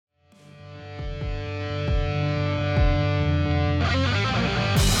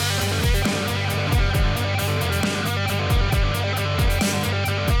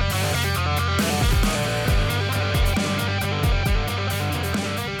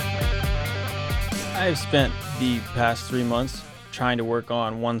I've spent the past 3 months trying to work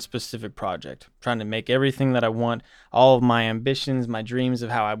on one specific project, trying to make everything that I want, all of my ambitions, my dreams of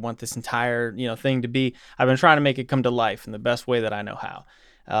how I want this entire, thing to be. I've been trying to make it come to life in the best way that I know how.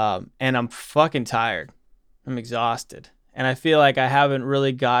 And I'm fucking tired. I'm exhausted. And I feel like I haven't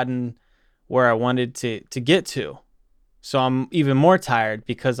really gotten where I wanted to get to. So I'm even more tired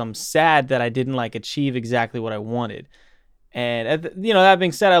because I'm sad that I didn't achieve exactly what I wanted. And that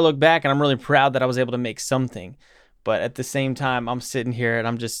being said, I look back and I'm really proud that I was able to make something. But at the same time, I'm sitting here and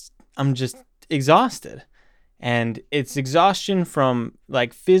I'm just exhausted. And it's exhaustion from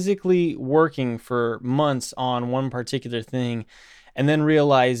physically working for months on one particular thing and then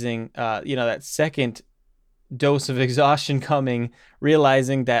realizing that second dose of exhaustion coming,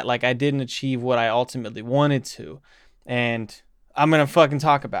 realizing that I didn't achieve what I ultimately wanted to. And I'm going to fucking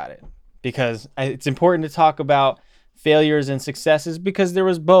talk about it because it's important to talk about failures and successes because there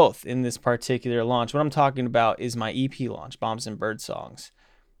was both in this particular launch. What I'm talking about is my EP launch, Bombs and Birdsongs.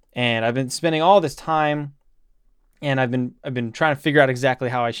 And I've been spending all this time and I've been trying to figure out exactly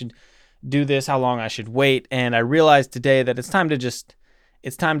how I should do this, how long I should wait. And I realized today that it's time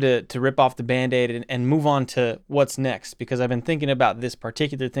to rip off the Band-Aid and move on to what's next, because I've been thinking about this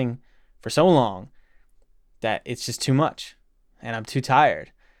particular thing for so long that it's just too much and I'm too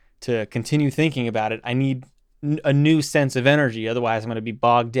tired to continue thinking about it. I need a new sense of energy. Otherwise, I'm going to be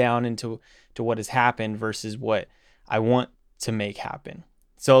bogged down into what has happened versus what I want to make happen.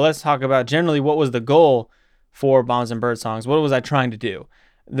 So let's talk about generally what was the goal for Bombs and Birdsongs. What was I trying to do?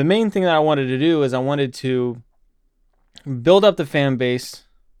 The main thing that I wanted to do is I wanted to build up the fan base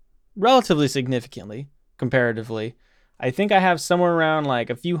relatively significantly, comparatively. I think I have somewhere around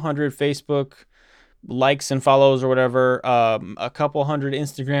a few hundred Facebook likes and follows or whatever, a couple hundred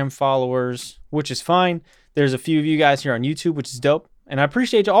Instagram followers, which is fine. There's a few of you guys here on YouTube, which is dope. And I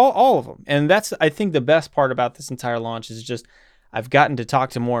appreciate all of them. And that's, I think, the best part about this entire launch is just I've gotten to talk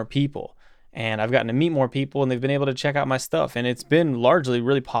to more people and I've gotten to meet more people and they've been able to check out my stuff. And it's been largely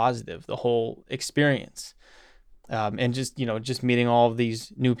really positive, the whole experience. And just meeting all of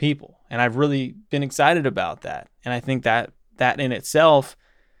these new people. And I've really been excited about that. And I think that in itself,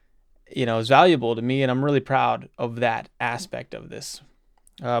 is valuable to me. And I'm really proud of that aspect of this.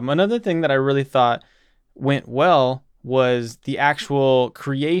 Another thing that I really thought went well was the actual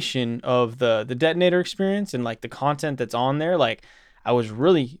creation of the detonator experience and the content that's on there. I was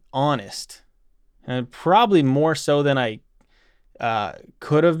really honest, and probably more so than I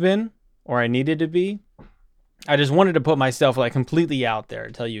could have been or I needed to be. I just wanted to put myself completely out there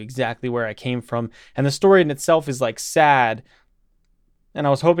and tell you exactly where I came from. And the story in itself is sad. And I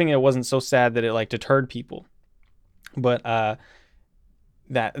was hoping it wasn't so sad that it deterred people. But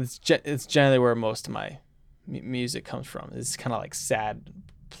it's generally where most of my music comes from. It's kind of sad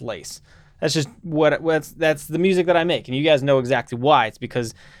place. That's just that's the music that I make. And you guys know exactly why. It's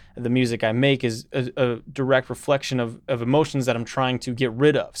because the music I make is a direct reflection of emotions that I'm trying to get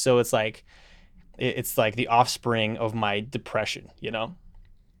rid of. So it's it's the offspring of my depression,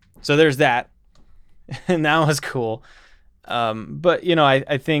 So there's that. And that was cool. But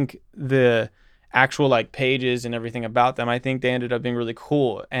I think the actual pages and everything about them, I think they ended up being really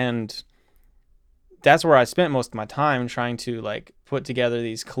cool. And that's where I spent most of my time trying to put together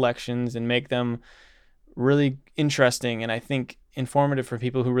these collections and make them really interesting and I think informative for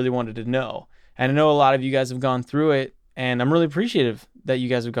people who really wanted to know. And I know a lot of you guys have gone through it, and I'm really appreciative that you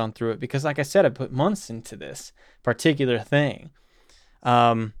guys have gone through it because like I said, I put months into this particular thing.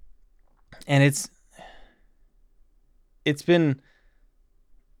 And it's been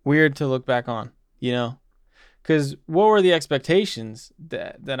weird to look back on, because what were the expectations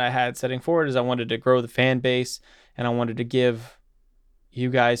that I had setting forward is I wanted to grow the fan base and I wanted to give you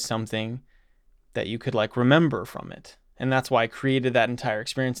guys something that you could remember from it. And that's why I created that entire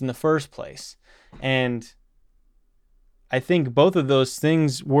experience in the first place. And I think both of those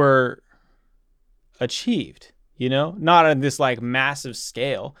things were achieved, not on this massive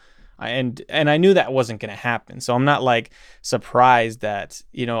scale. And I knew that wasn't going to happen. So I'm not surprised that,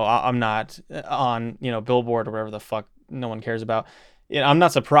 I'm not on, Billboard or whatever the fuck no one cares about. I'm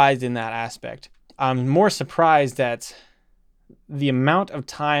not surprised in that aspect. I'm more surprised at the amount of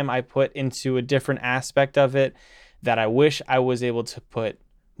time I put into a different aspect of it that I wish I was able to put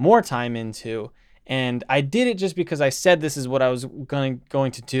more time into. And I did it just because I said this is what I was going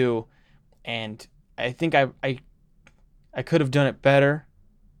to do. And I think I could have done it better.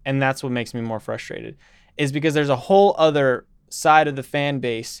 And that's what makes me more frustrated, is because there's a whole other side of the fan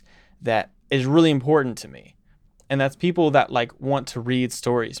base that is really important to me. And that's people that want to read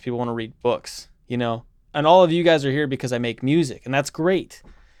stories. People want to read books, And all of you guys are here because I make music, and that's great.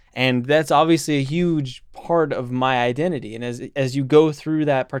 And that's obviously a huge part of my identity. And as you go through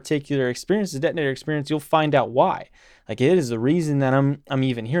that particular experience, the detonator experience, you'll find out why. Like, it is the reason that I'm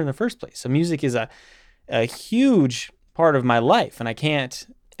even here in the first place. So music is a huge part of my life, and I can't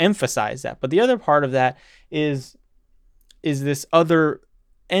emphasize that. But the other part of that is this other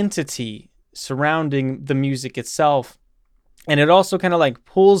entity surrounding the music itself. And it also kind of like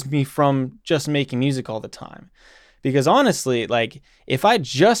pulls me from just making music all the time. Because honestly, like, if I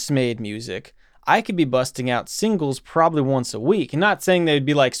just made music, I could be busting out singles probably once a week. And not saying they'd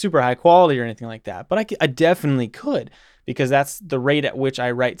be like super high quality or anything like that, but I definitely could, because that's the rate at which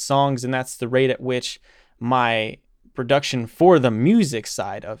I write songs, and that's the rate at which my production for the music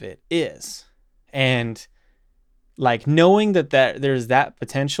side of it is. And like, knowing that there's that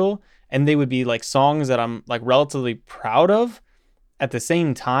potential, and they would be like songs that I'm like relatively proud of at the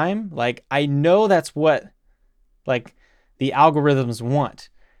same time, like, I know that's what like the algorithms want.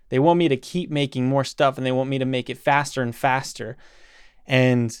 They want me to keep making more stuff, and they want me to make it faster and faster.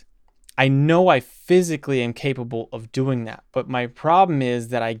 And I know I physically am capable of doing that. But my problem is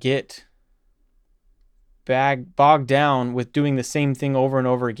that I get bogged down with doing the same thing over and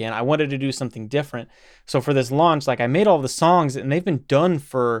over again. I wanted to do something different. So for this launch, like, I made all the songs, and they've been done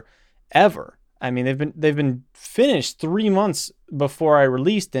forever. I mean, they've been finished 3 months before I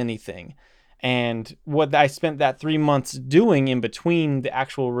released anything. And what I spent that 3 months doing in between the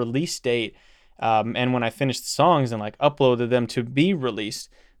actual release date, and when I finished the songs and like uploaded them to be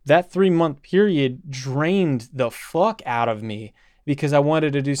released, that 3 month period drained the fuck out of me, because I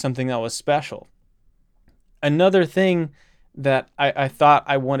wanted to do something that was special. Another thing that I thought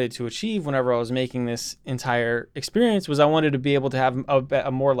I wanted to achieve whenever I was making this entire experience was I wanted to be able to have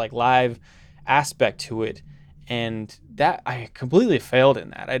a more like live aspect to it. And that I completely failed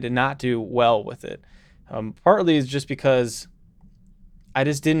in that. I did not do well with it. Partly is just because I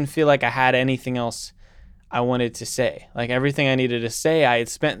just didn't feel like I had anything else I wanted to say. Like, everything I needed to say, I had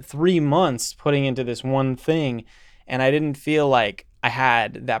spent 3 months putting into this one thing, and I didn't feel like I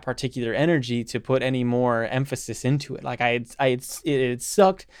had that particular energy to put any more emphasis into it. Like, it had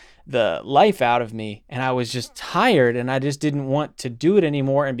sucked the life out of me, and I was just tired, and I just didn't want to do it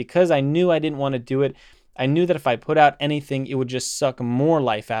anymore. And because I knew I didn't want to do it, I knew that if I put out anything, it would just suck more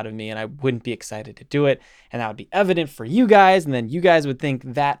life out of me, and I wouldn't be excited to do it. And that would be evident for you guys, and then you guys would think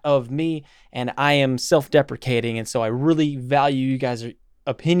that of me, and I am self-deprecating, and so I really value you guys'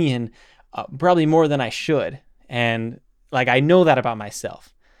 opinion probably more than I should. And like, I know that about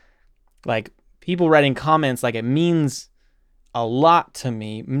myself. Like, people writing comments, like, it means a lot to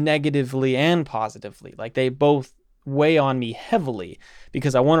me, negatively and positively. Like, they both weigh on me heavily,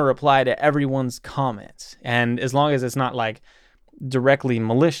 because I want to reply to everyone's comments. And as long as it's not like directly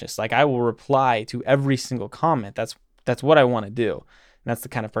malicious, like, I will reply to every single comment. That's what I want to do. And that's the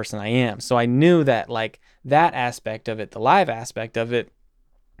kind of person I am. So I knew that like that aspect of it, the live aspect of it,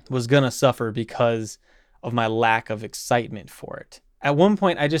 was going to suffer because of my lack of excitement for it. At one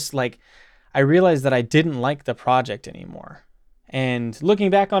point, I realized that I didn't like the project anymore. And looking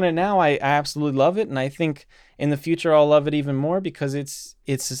back on it now, I absolutely love it. And I think in the future, I'll love it even more, because it's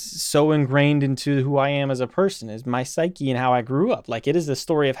so ingrained into who I am as a person, is my psyche and how I grew up. Like, it is the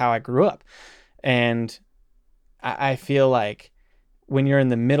story of how I grew up. And I feel like when you're in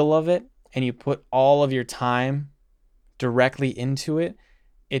the middle of it and you put all of your time directly into it,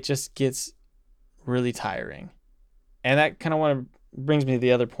 it just gets really tiring. And that kind of brings me to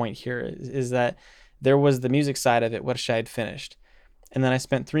the other point here, is that there was the music side of it, which I had finished. And then I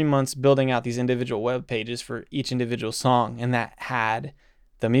spent 3 months building out these individual web pages for each individual song. And that had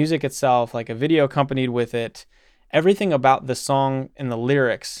the music itself, like a video accompanied with it, everything about the song and the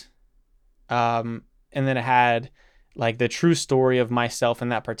lyrics. And then it had like the true story of myself in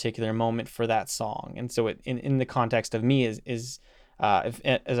that particular moment for that song. And so it, in the context of me, is as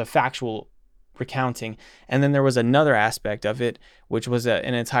a factual recounting. And then there was another aspect of it, which was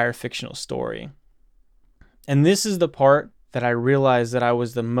an entire fictional story. And this is the part that I realized that I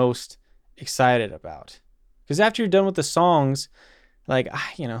was the most excited about. Because after you're done with the songs, like,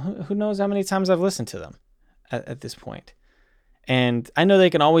 who knows how many times I've listened to them at this point. And I know they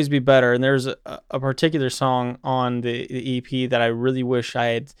can always be better. And there's a particular song on the EP that I really wish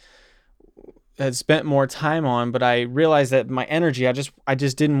I had spent more time on, but I realized that my energy, I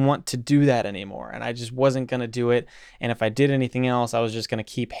just didn't want to do that anymore. And I just wasn't going to do it. And if I did anything else, I was just going to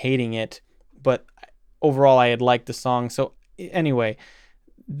keep hating it. But overall, I had liked the song. So anyway,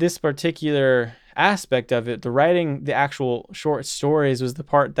 this particular aspect of it, the writing the actual short stories, was the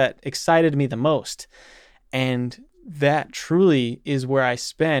part that excited me the most. And that truly is where I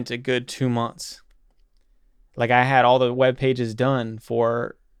spent a good 2 months. Like, I had all the web pages done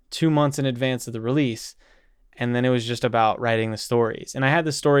for 2 months in advance of the release. And then it was just about writing the stories. And I had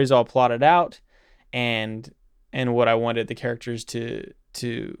the stories all plotted out and what I wanted the characters to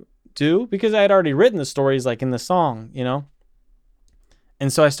do, because I had already written the stories like in the song, you know?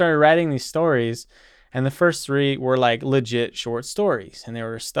 And so I started writing these stories, and the first 3 were like legit short stories, and they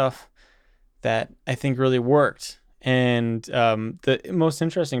were stuff that I think really worked. And the most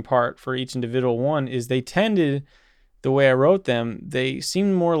interesting part for each individual one is they tended, the way I wrote them, they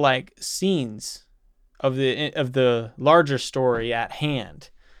seemed more like scenes of the larger story at hand.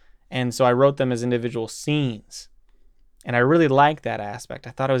 And so I wrote them as individual scenes. And I really liked that aspect.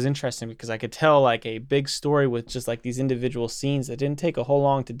 I thought it was interesting because I could tell like a big story with just like these individual scenes that didn't take a whole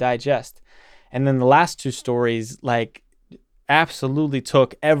long to digest. And then the last 2 stories like absolutely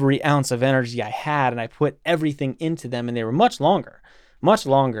took every ounce of energy I had, and I put everything into them, and they were much longer.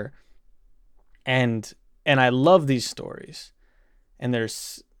 And I love these stories. And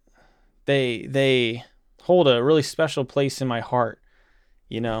they hold a really special place in my heart,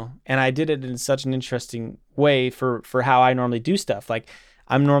 you know, and I did it in such an interesting way for how I normally do stuff. Like,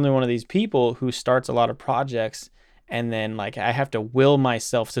 I'm normally one of these people who starts a lot of projects, and then like I have to will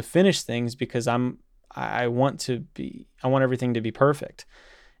myself to finish things because I want everything to be perfect.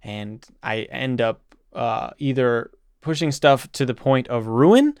 And I end up either pushing stuff to the point of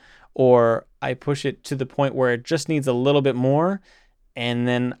ruin, or I push it to the point where it just needs a little bit more, and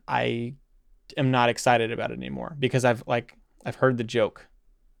then I am not excited about it anymore because I've heard the joke,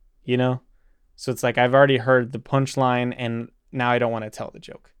 you know? So it's like I've already heard the punchline, and now I don't want to tell the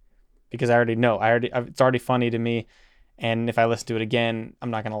joke because I already know. It's already funny to me, and if I listen to it again, I'm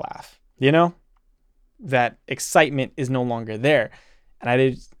not going to laugh. You know? That excitement is no longer there. And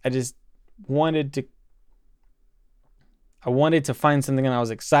I just wanted to find something that I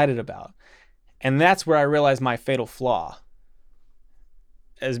was excited about. And that's where I realized my fatal flaw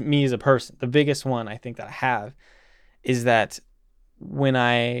as me as a person. The biggest one I think that I have is that when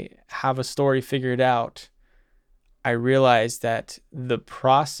I have a story figured out, I realize that the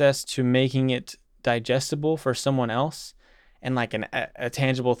process to making it digestible for someone else and like a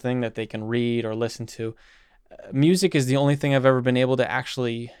tangible thing that they can read or listen to, music is the only thing I've ever been able to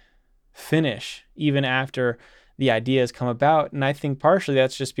actually finish, even after the ideas come about. And I think partially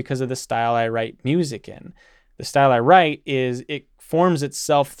that's just because of the style I write music in. The style I write is it forms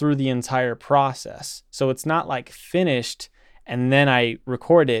itself through the entire process. So it's not like finished and then I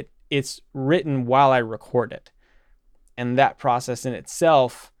record it. It's written while I record it. And that process in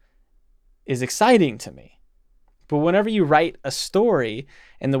itself is exciting to me. But whenever you write a story,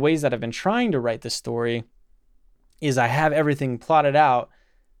 and the ways that I've been trying to write the story is I have everything plotted out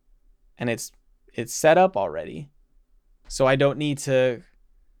and it's set up already. So I don't need to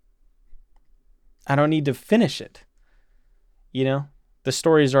finish it. You know, the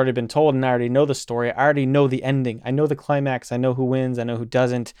story has already been told and I already know the story. I already know the ending. I know the climax. I know who wins. I know who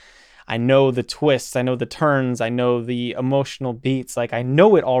doesn't. I know the twists. I know the turns. I know the emotional beats. Like, I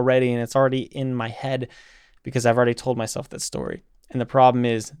know it already, and it's already in my head because I've already told myself that story. And the problem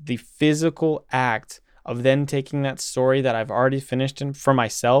is the physical act of then taking that story that I've already finished for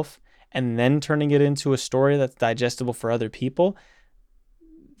myself and then turning it into a story that's digestible for other people.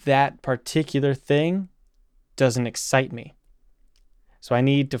 That particular thing doesn't excite me. So I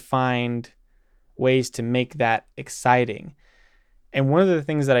need to find ways to make that exciting. And one of the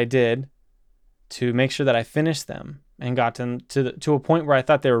things that I did to make sure that I finished them and got them to a point where I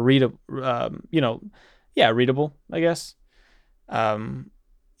thought they were readable, readable, I guess,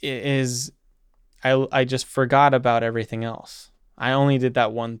 is I just forgot about everything else. I only did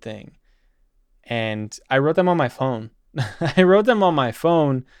that one thing. And I wrote them on my phone. I wrote them on my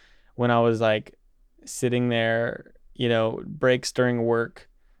phone when I was like sitting there, breaks during work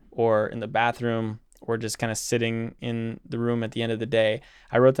or in the bathroom or just kind of sitting in the room at the end of the day.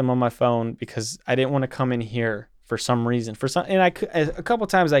 I wrote them on my phone because I didn't want to come in here for some reason. A couple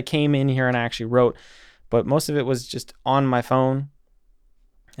times I came in here and I actually wrote, but most of it was just on my phone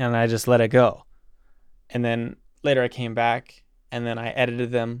and I just let it go. And then later I came back and then I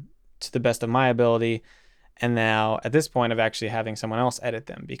edited them to the best of my ability. And now at this point of actually having someone else edit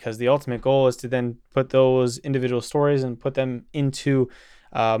them, because the ultimate goal is to then put those individual stories and put them into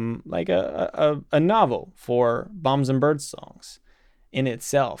like a novel for Bombs and Birdsongs in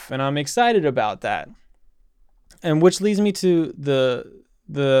itself. And I'm excited about that. And which leads me to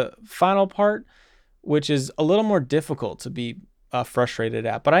the final part, which is a little more difficult to be frustrated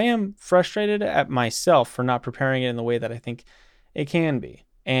at. But I am frustrated at myself for not preparing it in the way that I think it can be.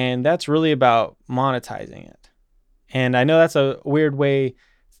 And that's really about monetizing it. And I know that's a weird way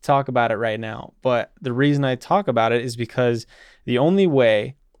to talk about it right now, but the reason I talk about it is because the only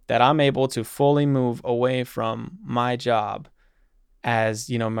way that I'm able to fully move away from my job as,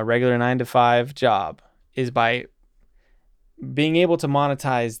 my regular 9 to 5 job is by being able to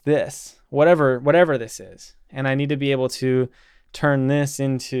monetize this, whatever this is. And I need to be able to turn this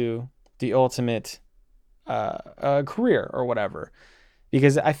into the ultimate career or whatever.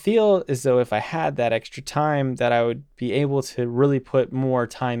 Because I feel as though if I had that extra time that I would be able to really put more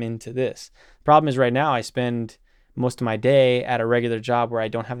time into this. The problem is right now I spend most of my day at a regular job where I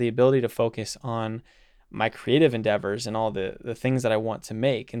don't have the ability to focus on my creative endeavors and all the things that I want to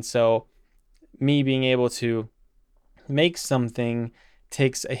make. And so me being able to make something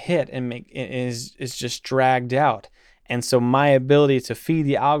takes a hit and is just dragged out. And so my ability to feed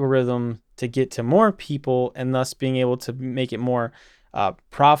the algorithm to get to more people and thus being able to make it more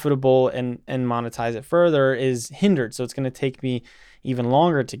profitable and monetize it further is hindered. So it's going to take me even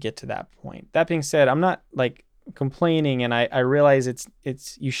longer to get to that point. That being said, I'm not like complaining, and I realize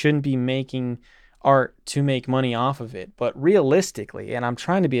it's you shouldn't be making art to make money off of it. But realistically, and I'm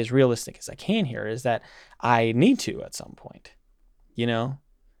trying to be as realistic as I can here, is that I need to at some point,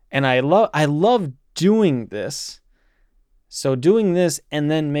 and I love doing this. So doing this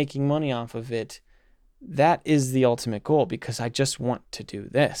and then making money off of it, that is the ultimate goal, because I just want to do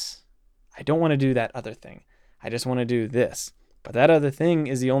this. I don't want to do that other thing. I just want to do this. But that other thing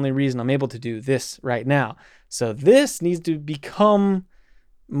is the only reason I'm able to do this right now. So this needs to become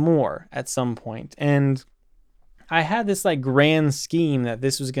more at some point. And I had this like grand scheme that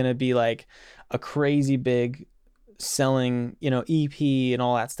this was going to be like a crazy big selling, EP and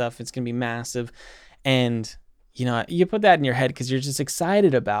all that stuff. It's going to be massive. And you put that in your head because you're just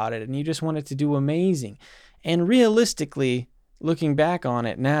excited about it and you just want it to do amazing. And realistically, looking back on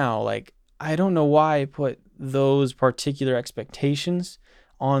it now, like, I don't know why I put those particular expectations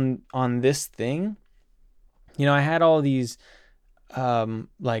on this thing. I had all these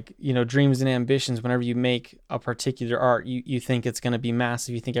dreams and ambitions. Whenever you make a particular art, you think it's going to be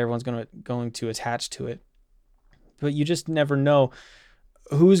massive. You think everyone's going to attach to it, but you just never know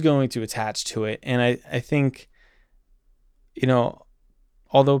who's going to attach to it. And I think,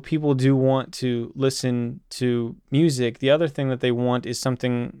 although people do want to listen to music, the other thing that they want is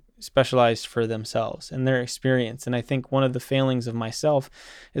something specialized for themselves and their experience. And I think one of the failings of myself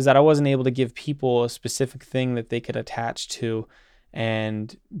is that I wasn't able to give people a specific thing that they could attach to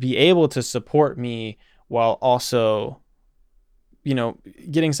and be able to support me while also,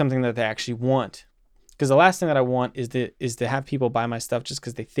 getting something that they actually want. Because the last thing that I want is to have people buy my stuff just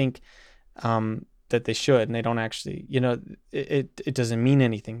because they think that they should, and they don't actually, it doesn't mean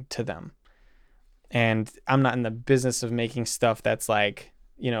anything to them. And I'm not in the business of making stuff that's like,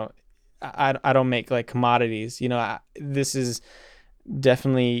 I don't make like commodities. This is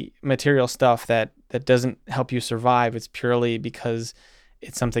definitely material stuff that doesn't help you survive. It's purely because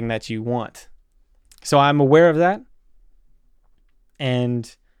it's something that you want. So I'm aware of that.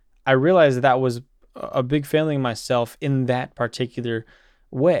 And I realized that was a big failing myself in that particular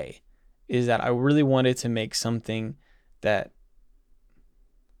way, is that I really wanted to make something that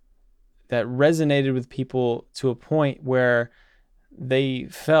resonated with people to a point where they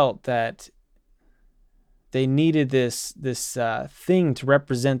felt that they needed this thing to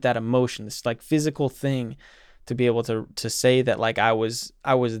represent that emotion, this like physical thing to be able to say that like I was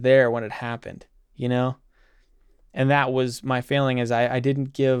there when it happened, And that was my failing, is I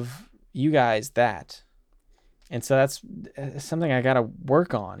didn't give you guys that. And so that's something I got to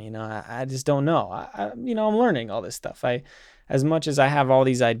work on. I just don't know. I'm learning all this stuff. As much as I have all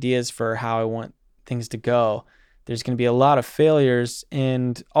these ideas for how I want things to go, there's going to be a lot of failures.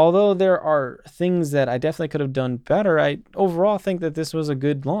 And although there are things that I definitely could have done better, I overall think that this was a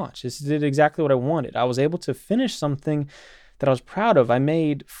good launch. This did exactly what I wanted. I was able to finish something that I was proud of. I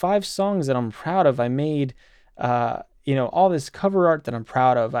made 5 songs that I'm proud of. I made, all this cover art that I'm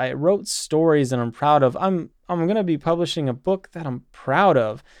proud of. I wrote stories that I'm proud of. I'm going to be publishing a book that I'm proud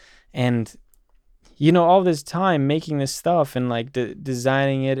of. And, all this time making this stuff and like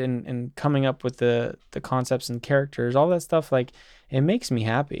designing it and coming up with the concepts and characters, all that stuff, like it makes me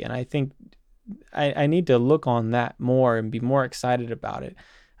happy. And I think I need to look on that more and be more excited about it.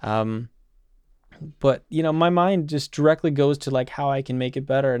 But, my mind just directly goes to like how I can make it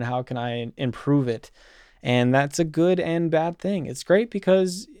better and how can I improve it. And that's a good and bad thing. It's great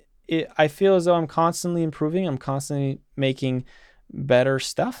because I feel as though I'm constantly improving. I'm constantly making better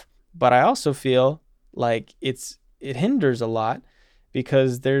stuff. But I also feel like it hinders a lot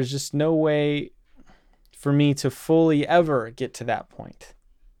because there's just no way for me to fully ever get to that point.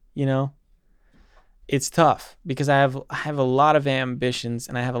 It's tough because I have a lot of ambitions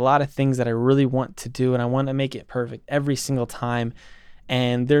and I have a lot of things that I really want to do and I want to make it perfect every single time.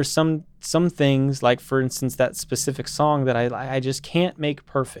 And there's some things, like for instance that specific song, that I just can't make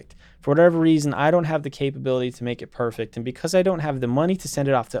perfect. For whatever reason, I don't have the capability to make it perfect, and because I don't have the money to send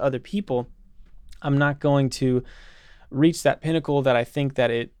it off to other people, I'm not going to reach that pinnacle that I think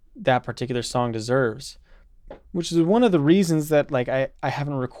that particular song deserves. Which is one of the reasons that like I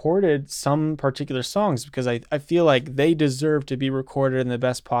haven't recorded some particular songs, because I feel like they deserve to be recorded in the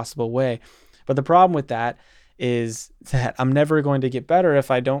best possible way. But the problem with that is that I'm never going to get better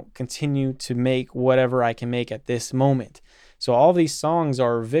if I don't continue to make whatever I can make at this moment. So all these songs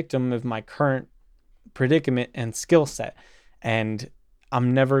are a victim of my current predicament and skill set, and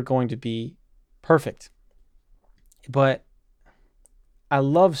I'm never going to be perfect. But I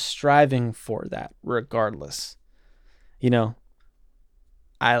love striving for that regardless. You know,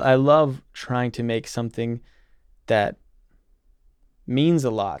 I love trying to make something that means a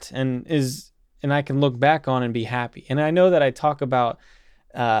lot and I can look back on and be happy. And I know that I talk about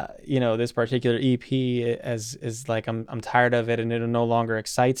this particular EP as like I'm tired of it and it no longer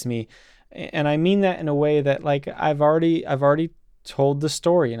excites me. And I mean that in a way that like I've already told the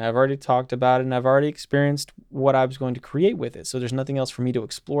story, and I've already talked about it, and I've already experienced what I was going to create with it. So there's nothing else for me to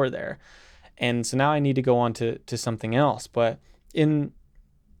explore there. And so now I need to go on to something else. But in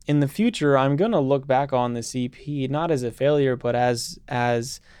the future, I'm going to look back on this EP not as a failure, but as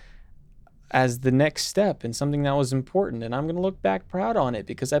the next step and something that was important. And I'm going to look back proud on it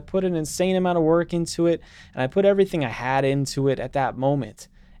because I put an insane amount of work into it, and I put everything I had into it at that moment.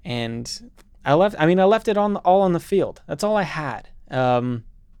 And I left it all on the field. That's all I had. And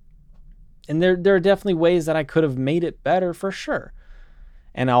there are definitely ways that I could have made it better for sure.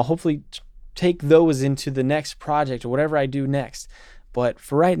 And I'll hopefully take those into the next project or whatever I do next. But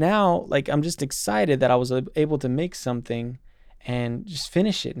for right now, like, I'm just excited that I was able to make something and just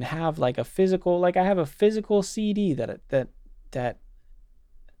finish it and have like a physical, like I have a physical CD that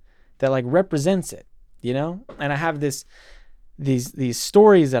like represents it, you know? And I have these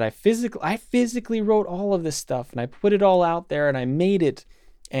stories that I physically wrote all of this stuff, and I put it all out there and I made it,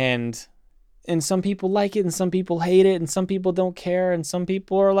 and some people like it and some people hate it and some people don't care and some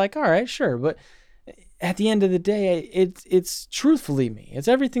people are like, all right, sure. But at the end of the day, it's truthfully me. It's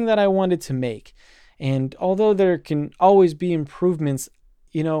everything that I wanted to make. And although there can always be improvements,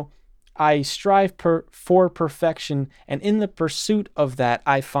 you know, I strive for perfection, and in the pursuit of that,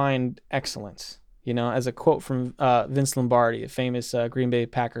 I find excellence. You know, as a quote from Vince Lombardi, a famous Green Bay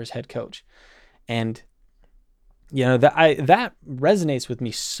Packers head coach. And you know, that resonates with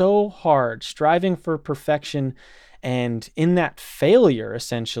me so hard, striving for perfection, and in that failure,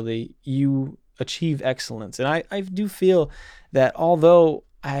 essentially, you achieve excellence. And I do feel that although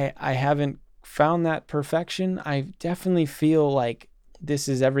I haven't found that perfection, I definitely feel like this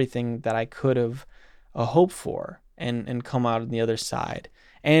is everything that I could have hoped for and come out on the other side.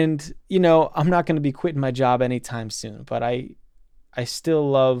 And, you know, I'm not going to be quitting my job anytime soon, but I still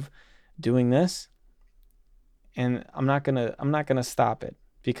love doing this, and I'm not going to stop it,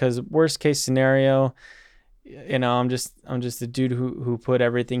 because worst case scenario, you know, I'm just a dude who put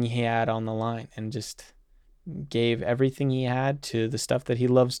everything he had on the line and just gave everything he had to the stuff that he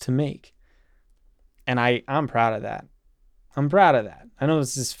loves to make. And I'm proud of that. I'm proud of that. I know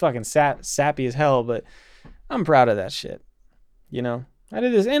this is fucking sappy as hell, but I'm proud of that shit. You know, I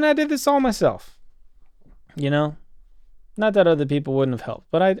did this all myself. You know, not that other people wouldn't have helped,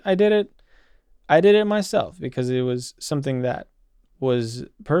 but I did it. I did it myself because it was something that was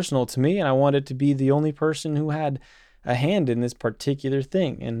personal to me, and I wanted to be the only person who had a hand in this particular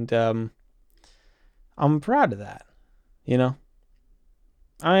thing. And I'm proud of that. You know,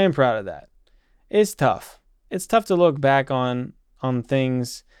 I am proud of that. It's tough. It's tough to look back on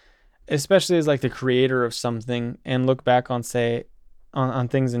things, especially as like the creator of something, and look back on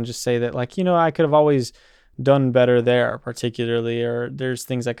things and just say that, like, you know, I could have always done better there, particularly, or there's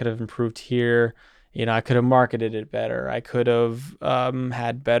things I could have improved here. You know, I could have marketed it better. I could have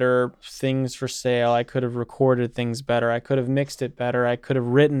had better things for sale. I could have recorded things better. I could have mixed it better. I could have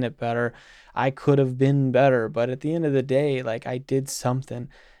written it better. I could have been better. But at the end of the day, like, I did something,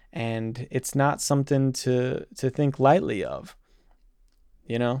 and it's not something to think lightly of.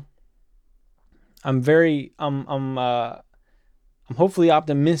 You know, I'm hopefully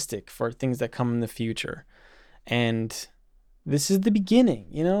optimistic for things that come in the future, and this is the beginning,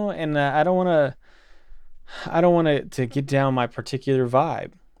 you know. And I don't want to get down my particular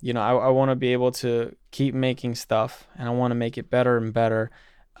vibe. You know, I want to be able to keep making stuff, and I want to make it better and better.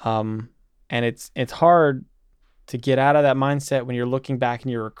 And it's hard to get out of that mindset when you're looking back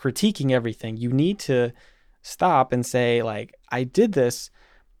and you're critiquing everything. You need to stop and say, like, I did this,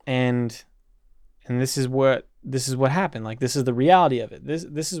 and this is what this is what happened. Like, this is the reality of it.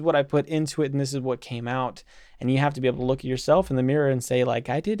 This is what I put into it, and this is what came out. And you have to be able to look at yourself in the mirror and say, like,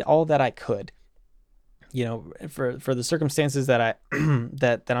 I did all that I could, for the circumstances that I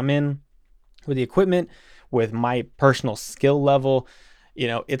that I'm in, with the equipment, with my personal skill level.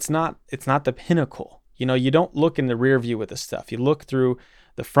 It's not the pinnacle. You don't look in the rear view with this stuff. You look through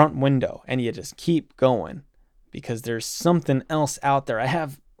the front window and you just keep going, because there's something else out there. I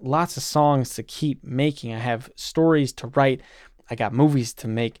have lots of songs to keep making. I have stories to write. I got movies to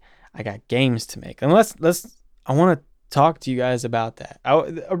make. I got games to make. And I want to talk to you guys about that.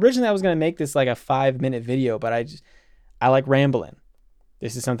 Originally I was going to make this like a 5-minute video, but I like rambling.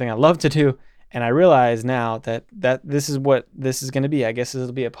 This is something I love to do. And I realize now that this is what this is going to be. I guess this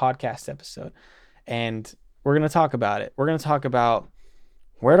will be a podcast episode. And we're going to talk about it. We're going to talk about,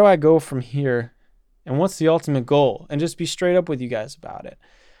 where do I go from here? And what's the ultimate goal? And just be straight up with you guys about it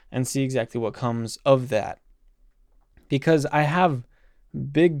and see exactly what comes of that. Because I have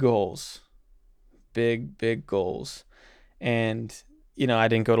big goals. Big goals. And, I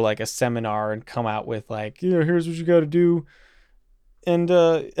didn't go to like a seminar and come out with like, here's what you got to do. And,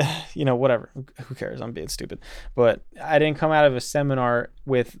 whatever, who cares? I'm being stupid. But I didn't come out of a seminar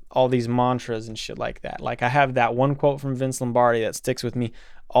with all these mantras and shit like that. Like, I have that one quote from Vince Lombardi that sticks with me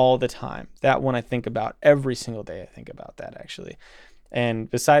all the time. That one I think about every single day. I think about that, actually. And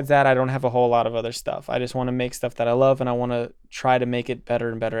besides that, I don't have a whole lot of other stuff. I just want to make stuff that I love, and I want to try to make it better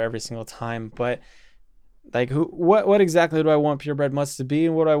and better every single time. But like, what exactly do I want Purebred Mutts to be,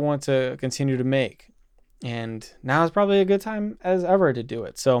 and what do I want to continue to make? And now is probably a good time as ever to do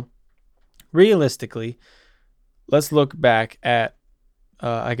it. So realistically, let's look back at,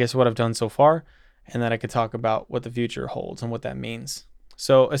 I guess, what I've done so far, and then I could talk about what the future holds and what that means.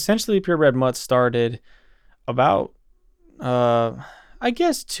 So essentially, Purebred Mutts started about, I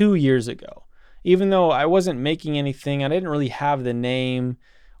guess, 2 years ago. Even though I wasn't making anything, I didn't really have the name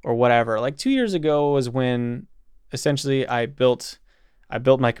or whatever. Like, 2 years ago was when essentially I built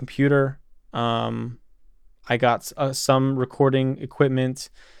my computer. I got some recording equipment,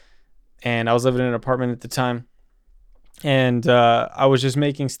 and I was living in an apartment at the time. And I was just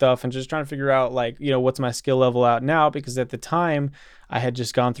making stuff and just trying to figure out, like, what's my skill level out now? Because at the time I had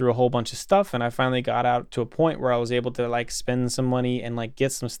just gone through a whole bunch of stuff, and I finally got out to a point where I was able to like spend some money and like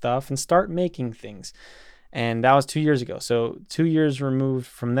get some stuff and start making things. And that was 2 years ago. So 2 years removed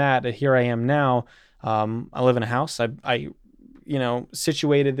from that, here I am now. I live in a house. I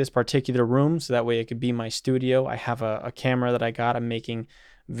situated this particular room so that way it could be my studio. I have a camera that I got. I'm making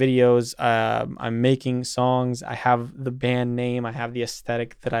videos. I'm making songs. I have the band name. I have the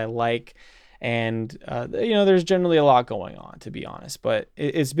aesthetic that I like. And, there's generally a lot going on, to be honest. But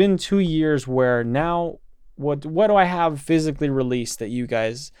it's been 2 years where now what do I have physically released that you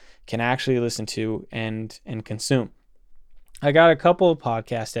guys can actually listen to and consume? I got a couple of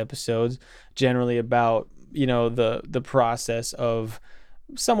podcast episodes generally about, the process of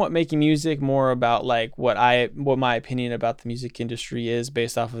somewhat making music, more about like what my opinion about the music industry is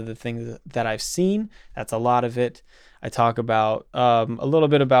based off of the things that I've seen. That's a lot of it. I talk about a little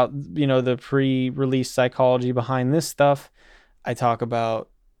bit about, the pre-release psychology behind this stuff. I talk about,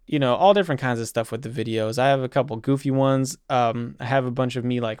 all different kinds of stuff with the videos. I have a couple goofy ones. I have a bunch of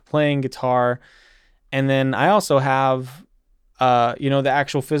me like playing guitar. And then I also have the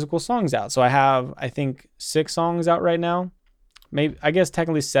actual physical songs out. So I have, I think, 6 songs out right now. Maybe, I guess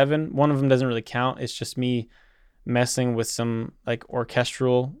technically 7. One of them doesn't really count. It's just me messing with some like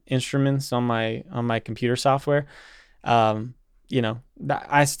orchestral instruments on my computer software. I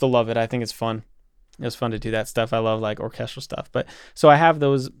still love it. I think it's fun. It was fun to do that stuff. I love like orchestral stuff. But so I have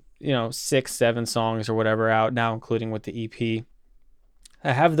those, 6, 7 songs or whatever out now, including with the EP.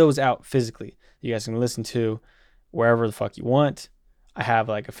 I have those out physically. You guys can listen to wherever the fuck you want. I have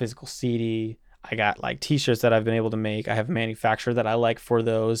like a physical CD. I got like t-shirts that I've been able to make. I have a manufacturer that I like for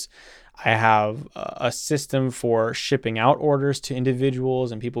those. I have a system for shipping out orders to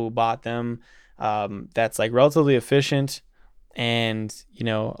individuals and people who bought them. That's like relatively efficient. And,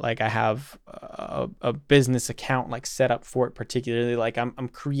 like I have a business account like set up for it particularly. Like I'm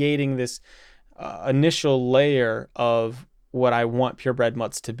creating this initial layer of what I want Purebred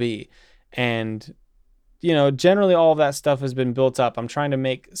Mutts to be. And generally all of that stuff has been built up. I'm trying to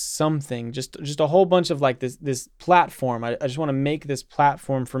make something, just a whole bunch of like this platform. I just want to make this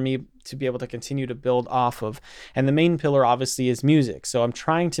platform for me to be able to continue to build off of. And the main pillar obviously is music. So I'm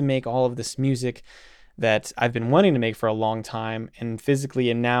trying to make all of this music that I've been wanting to make for a long time and physically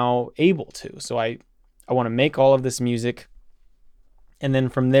am now able to. So I want to make all of this music and then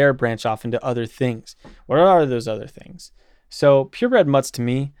from there branch off into other things. What are those other things? So Purebred Mutts to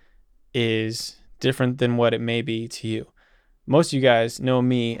me is different than what it may be to you. Most of you guys know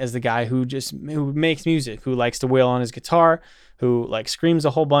me as the guy who makes music, who likes to wail on his guitar, who like screams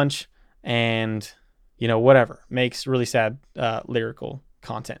a whole bunch, and whatever, makes really sad lyrical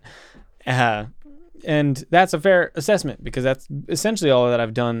content. And that's a fair assessment because that's essentially all that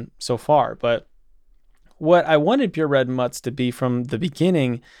I've done so far. But what I wanted Pure Red Mutts to be from the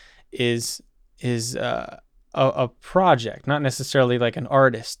beginning is a project, not necessarily like an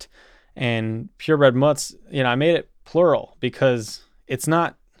artist. And Pure Red Mutts, I made it plural because it's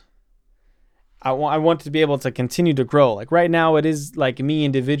not. I want to be able to continue to grow. Like right now, it is like me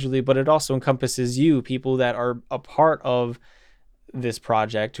individually, but it also encompasses you, people that are a part of this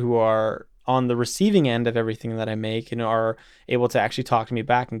project, who are on the receiving end of everything that I make and are able to actually talk to me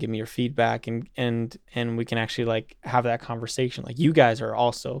back and give me your feedback, and we can actually like have that conversation. Like you guys are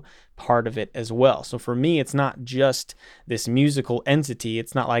also part of it as well. So for me, it's not just this musical entity.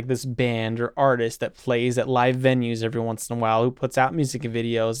 It's not like this band or artist that plays at live venues every once in a while, who puts out music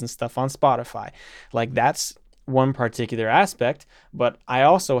videos and stuff on Spotify. Like that's one particular aspect, but I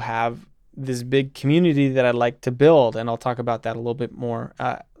also have this big community that I'd like to build, and I'll talk about that a little bit more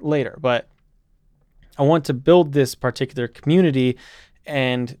later. But I want to build this particular community,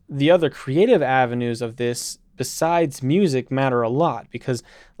 and the other creative avenues of this besides music matter a lot because,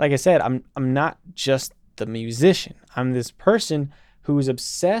 like I said, I'm not just the musician. I'm this person who's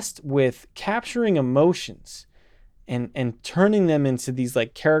obsessed with capturing emotions and turning them into these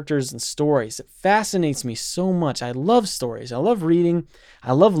like characters and stories. It fascinates me so much. I love stories. I love reading.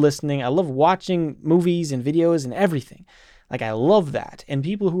 I love listening. I love watching movies and videos and everything. Like I love that. And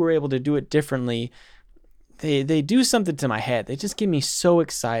people who are able to do it differently, they do something to my head. They just get me so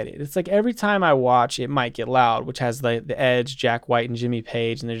excited. It's like every time I watch It Might Get Loud, which has the Edge, Jack White, and Jimmy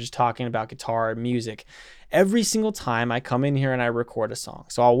Page, and they're just talking about guitar and music. Every single time I come in here and I record a song.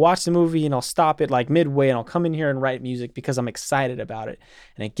 So I'll watch the movie and I'll stop it like midway and I'll come in here and write music because I'm excited about it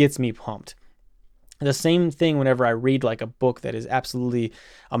and it gets me pumped. The same thing whenever I read like a book that is absolutely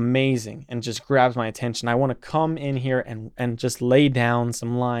amazing and just grabs my attention. I want to come in here and just lay down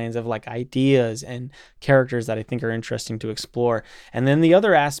some lines of like ideas and characters that I think are interesting to explore. And then the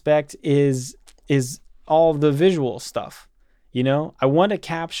other aspect is all the visual stuff. I want to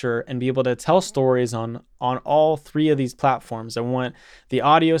capture and be able to tell stories on all three of these platforms. I want the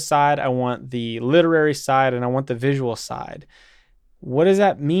audio side, I want the literary side, and I want the visual side. What does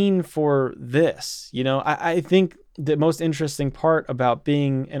that mean for this? I think the most interesting part about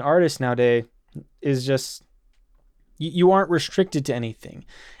being an artist nowadays is just you aren't restricted to anything.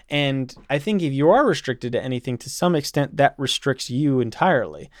 And I think if you are restricted to anything, to some extent, that restricts you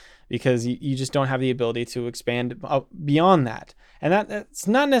entirely because you just don't have the ability to expand beyond that. And that's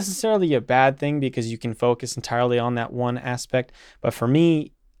not necessarily a bad thing because you can focus entirely on that one aspect. But for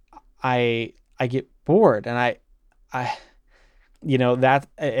me, I get bored and I that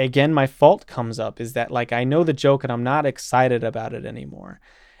again, my fault comes up is that like I know the joke and I'm not excited about it anymore.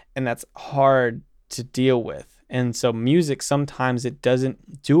 And that's hard to deal with. And so music, sometimes it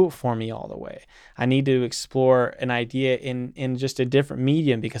doesn't do it for me all the way. I need to explore an idea in just a different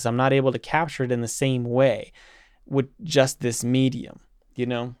medium because I'm not able to capture it in the same way with just this medium,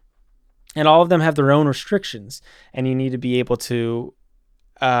 And all of them have their own restrictions, and you need to be able to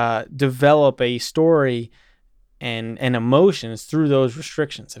develop a story and emotions through those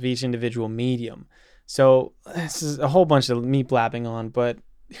restrictions of each individual medium. So this is a whole bunch of me blabbing on, but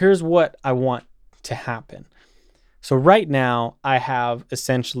here's what I want to happen. So right now I have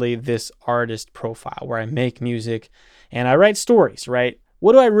essentially this artist profile where I make music and I write stories, right?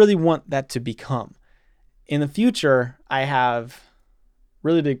 What do I really want that to become? In the future, I have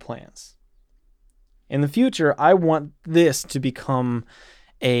really big plans. In the future, I want this to become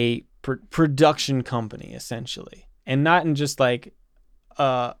a production company, essentially, and not in just like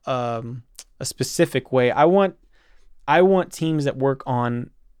a specific way. I want teams that work on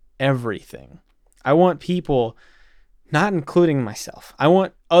everything. I want people, not including myself. I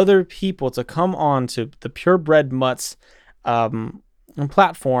want other people to come on to the Purebred Mutts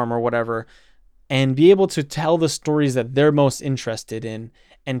platform or whatever and be able to tell the stories that they're most interested in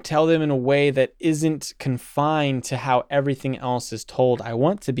and tell them in a way that isn't confined to how everything else is told. I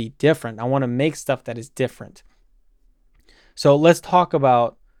want to be different. I want to make stuff that is different. So let's talk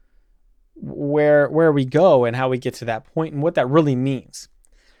about where we go and how we get to that point and what that really means.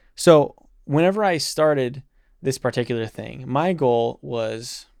 So whenever I started this particular thing, my goal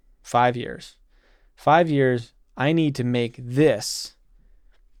was 5 years. 5 years, I need to make this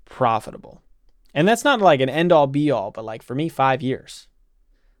profitable. And that's not like an end all be all, but like for me, 5 years.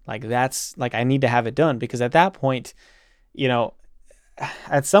 Like that's like I need to have it done because at that point,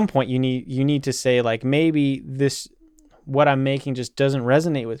 at some point you need to say, like, maybe this, what I'm making just doesn't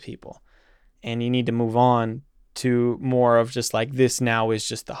resonate with people, and you need to move on to more of just like, this now is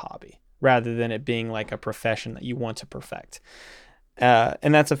just the hobby rather than it being like a profession that you want to perfect.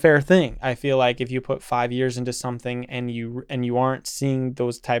 And that's a fair thing. I feel like if you put 5 years into something and you aren't seeing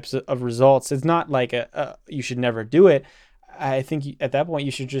those types of results, it's not like you should never do it. I think at that point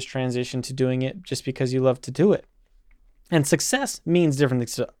you should just transition to doing it just because you love to do it. And success means different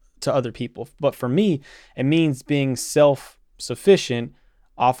things to other people, but for me, it means being self-sufficient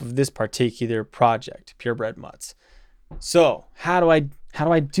off of this particular project, Purebred Mutts. So how do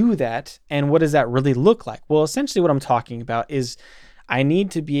I do that, and what does that really look like? Well, essentially what I'm talking about is I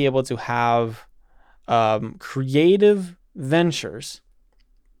need to be able to have creative ventures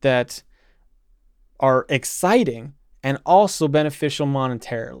that are exciting and also beneficial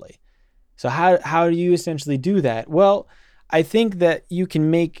monetarily. So how do you essentially do that? Well, I think that you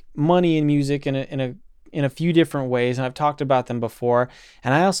can make money in music in a few different ways, and I've talked about them before.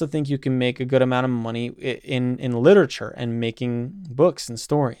 And I also think you can make a good amount of money in literature and making books and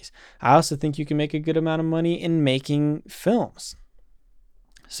stories. I also think you can make a good amount of money in making films.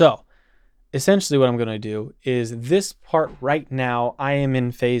 So essentially what I'm going to do is this part right now, I am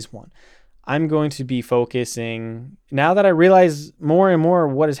in phase 1. I'm going to be focusing, now that I realize more and more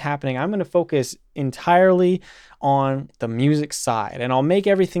what is happening, I'm going to focus entirely on the music side. And I'll make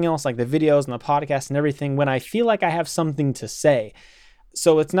everything else, like the videos and the podcast and everything, when I feel like I have something to say.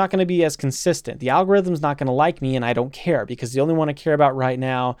 So it's not going to be as consistent. The algorithm's not going to like me, and I don't care, because the only one I care about right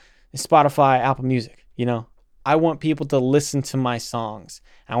now is Spotify, Apple Music. I want people to listen to my songs.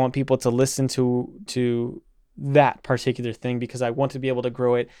 I want people to listen to that particular thing, because I want to be able to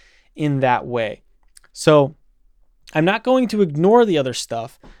grow it in that way. So I'm not going to ignore the other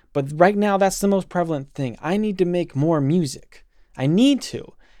stuff, but right now that's the most prevalent thing. I need to make more music. I need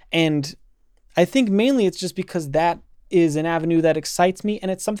to. And I think mainly it's just because that is an avenue that excites me,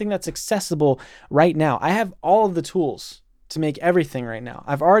 and it's something that's accessible right now. I have all of the tools to make everything right now.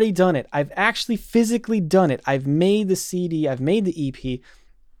 I've already done it. I've actually physically done it. I've made the CD. I've made the EP.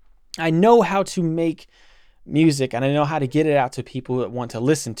 I know how to make music, and I know how to get it out to people that want to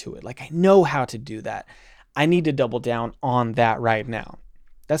listen to it. Like, I know how to do that. I need to double down on that right now.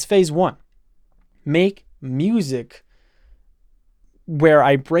 That's phase 1. Make music where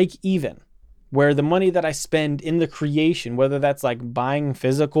I break even, where the money that I spend in the creation, whether that's like buying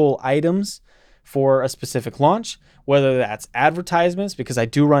physical items for a specific launch, whether that's advertisements, because I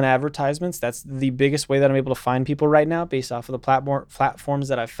do run advertisements. That's the biggest way that I'm able to find people right now based off of the platforms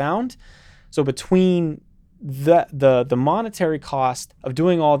that I've found. So between the monetary cost of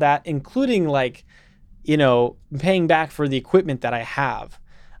doing all that, including like, paying back for the equipment that I have.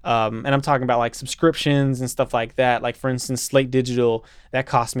 And I'm talking about like subscriptions and stuff like that. Like, for instance, Slate Digital, that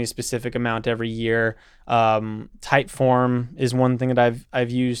costs me a specific amount every year. Typeform is one thing that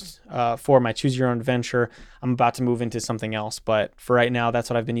I've used for my Choose Your Own Adventure. I'm about to move into something else, but for right now, that's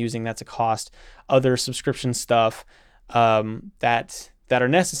what I've been using. That's a cost. Other subscription stuff that are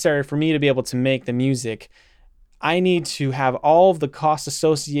necessary for me to be able to make the music. I need to have all of the costs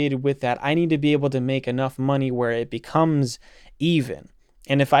associated with that. I need to be able to make enough money where it becomes even.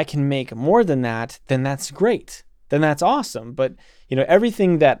 And if I can make more than that, then that's great. Then that's awesome. But,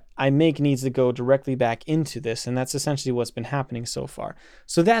 everything that I make needs to go directly back into this. And that's essentially what's been happening so far.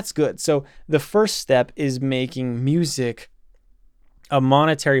 So that's good. So the first step is making music a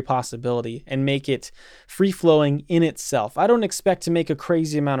monetary possibility and make it free-flowing in itself. I don't expect to make a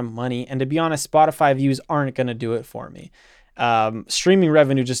crazy amount of money, and to be honest, Spotify views aren't going to do it for me. Streaming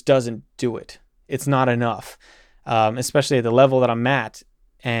revenue just doesn't do it. It's not enough, especially at the level that I'm at,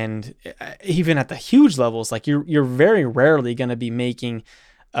 and even at the huge levels. Like, you're very rarely going to be making,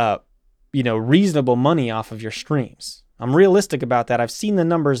 reasonable money off of your streams. I'm realistic about that. I've seen the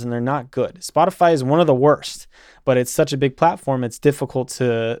numbers, and they're not good. Spotify is one of the worst, but it's such a big platform, it's difficult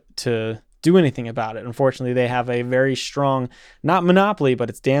to do anything about it. Unfortunately, they have a very strong, not monopoly,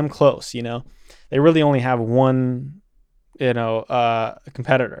 but it's damn close. They really only have one,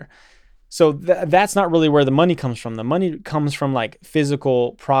 competitor. So that's not really where the money comes from. The money comes from like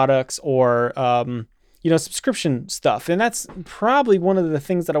physical products or, subscription stuff. And that's probably one of the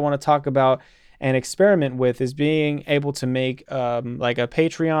things that I want to talk about and experiment with, is being able to make like a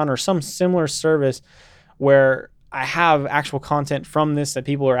Patreon or some similar service where I have actual content from this that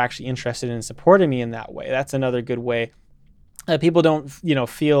people are actually interested in supporting me in that way. That's another good way. People don't,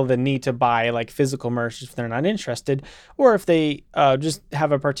 feel the need to buy like physical merch if they're not interested, or if they just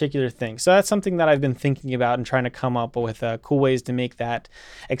have a particular thing. So that's something that I've been thinking about and trying to come up with cool ways to make that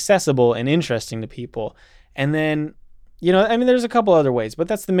accessible and interesting to people. And then I mean, there's a couple other ways, but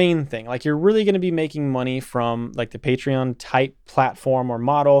that's the main thing. Like, you're really going to be making money from like the Patreon type platform or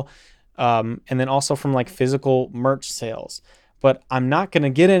model, and then also from like physical merch sales. But I'm not going to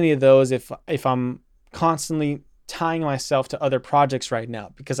get any of those if I'm constantly tying myself to other projects right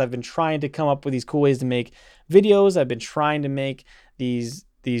now, because I've been trying to come up with these cool ways to make videos. I've been trying to make these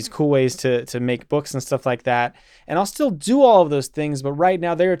cool ways to make books and stuff like that. And I'll still do all of those things, but right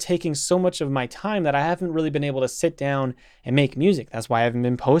now they're taking so much of my time that I haven't really been able to sit down and make music. That's why I haven't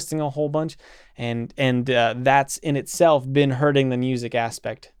been posting a whole bunch. And that's in itself been hurting the music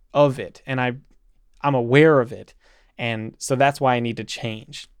aspect of it. And I'm aware of it. And so that's why I need to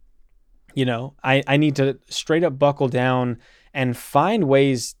change. I need to straight up buckle down and find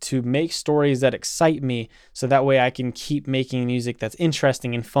ways to make stories that excite me, so that way I can keep making music that's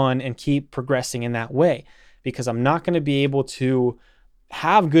interesting and fun and keep progressing in that way. Because I'm not going to be able to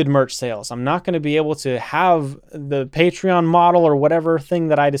have good merch sales. I'm not going to be able to have the Patreon model or whatever thing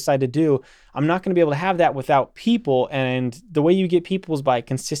that I decide to do. I'm not going to be able to have that without people. And the way you get people is by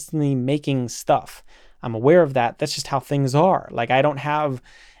consistently making stuff. I'm aware of that. That's just how things are. Like, I don't have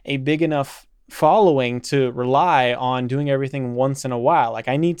a big enough following to rely on doing everything once in a while. Like,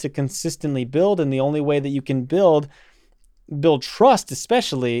 I need to consistently build, and the only way that you can build trust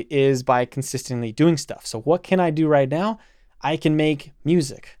especially is by consistently doing stuff. So what can I do right now? I can make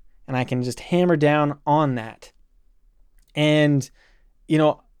music, and I can just hammer down on that. And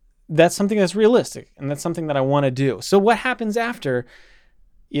that's something that's realistic, and that's something that I want to do. So what happens after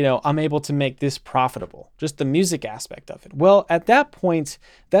I'm able to make this profitable, just the music aspect of it? Well, at that point,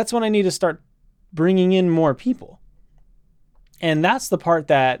 that's when I need to start bringing in more people. And that's the part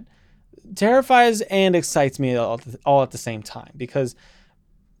that terrifies and excites me all at the same time, because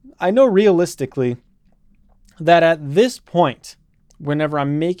I know realistically that at this point, whenever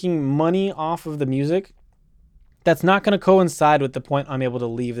I'm making money off of the music, that's not going to coincide with the point I'm able to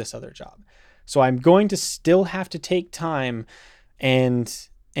leave this other job. So I'm going to still have to take time and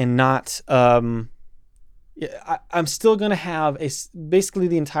not I'm still going to have basically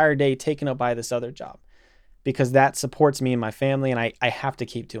the entire day taken up by this other job, because that supports me and my family, and I have to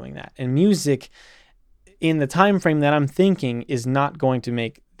keep doing that. And music, in the time frame that I'm thinking, is not going to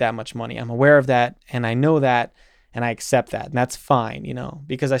make that much money. I'm aware of that, and I know that, and I accept that, and that's fine,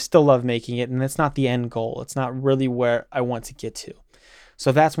 because I still love making it, and that's not the end goal. It's not really where I want to get to.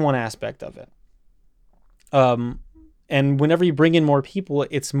 So that's one aspect of it. And whenever you bring in more people,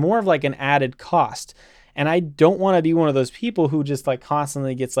 it's more of like an added cost. And I don't want to be one of those people who just like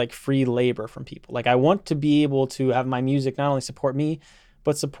constantly gets like free labor from people. Like, I want to be able to have my music not only support me,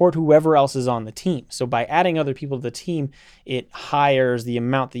 but support whoever else is on the team. So by adding other people to the team, it hires the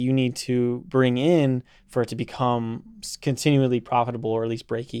amount that you need to bring in for it to become continually profitable, or at least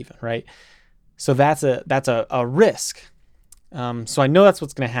break even, right? So that's a risk. So I know that's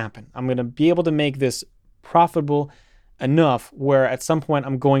what's going to happen. I'm going to be able to make this profitable enough where at some point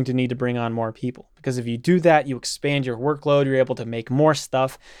I'm going to need to bring on more people, because if you do that, you expand your workload, you're able to make more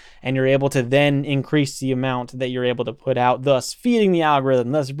stuff, and you're able to then increase the amount that you're able to put out, thus feeding the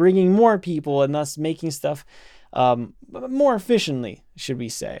algorithm, thus bringing more people, and thus making stuff more efficiently, should we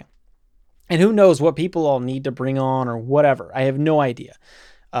say. And who knows what people I'll need to bring on or whatever. I have no idea.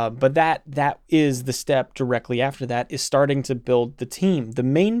 But that is the step directly after that, is starting to build the team. The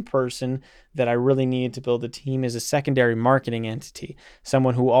main person that I really need to build the team is a secondary marketing entity,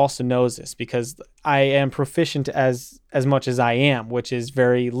 someone who also knows this, because I am proficient as much as I am, which is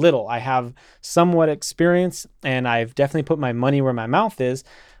very little. I have somewhat experience, and I've definitely put my money where my mouth is,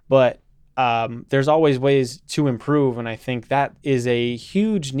 but there's always ways to improve. And I think that is a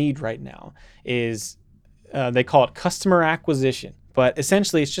huge need right now, is they call it customer acquisition. But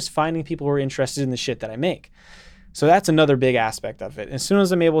essentially, it's just finding people who are interested in the shit that I make. So that's another big aspect of it. As soon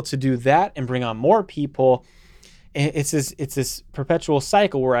as I'm able to do that and bring on more people, it's this perpetual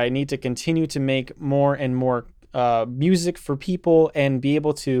cycle where I need to continue to make more and more music for people and be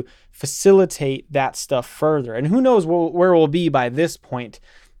able to facilitate that stuff further. And who knows where we'll be by this point.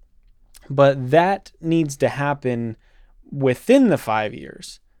 But that needs to happen within the 5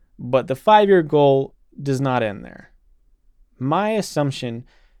 years. But the 5-year goal does not end there. My assumption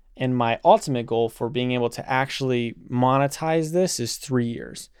and my ultimate goal for being able to actually monetize this is 3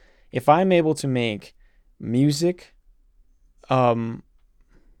 years. If I'm able to make music,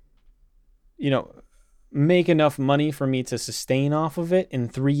 make enough money for me to sustain off of it in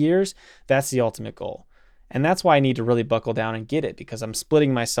 3 years, that's the ultimate goal. And that's why I need to really buckle down and get it, because I'm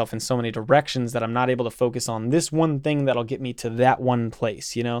splitting myself in so many directions that I'm not able to focus on this one thing that'll get me to that one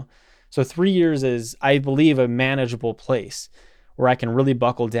place, So 3 years is, I believe, a manageable place where I can really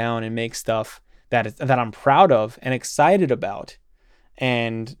buckle down and make stuff that I'm proud of and excited about,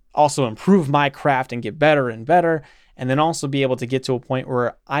 and also improve my craft and get better and better. And then also be able to get to a point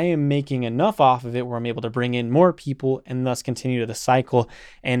where I am making enough off of it where I'm able to bring in more people and thus continue the cycle.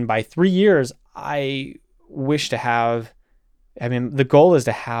 And by 3 years, I wish to have, the goal is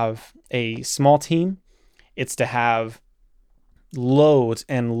to have a small team. It's to have loads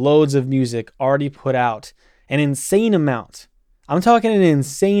and loads of music already put out, an insane amount. I'm talking an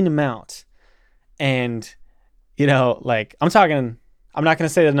insane amount. And, I'm not going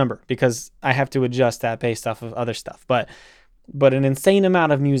to say the number because I have to adjust that based off of other stuff, but an insane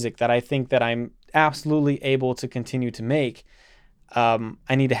amount of music that I think that I'm absolutely able to continue to make.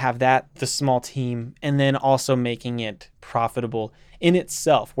 I need to have the small team, and then also making it profitable in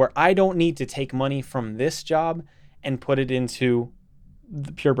itself, where I don't need to take money from this job and put it into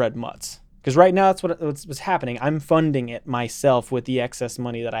the purebred mutts. Because right now that's what's happening. I'm funding it myself with the excess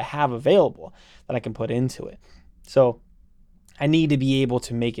money that I have available that I can put into it. So I need to be able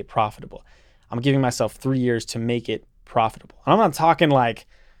to make it profitable. I'm giving myself 3 years to make it profitable. And I'm not talking like,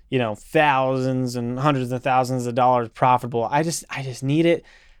 thousands and hundreds of thousands of dollars profitable. I just need it.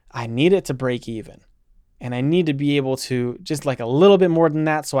 I need it to break even. And I need to be able to just like a little bit more than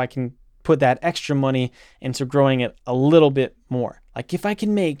that so I can put that extra money into growing it a little bit more. Like if I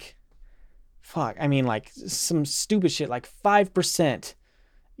can make, some stupid shit like 5%,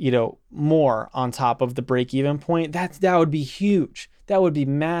 more on top of the break-even point, that would be huge. That would be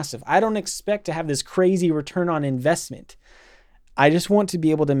massive. I don't expect to have this crazy return on investment. I just want to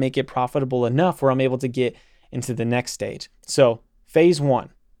be able to make it profitable enough where I'm able to get into the next stage. So phase 1,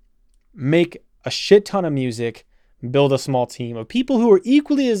 make a shit ton of music, build a small team of people who are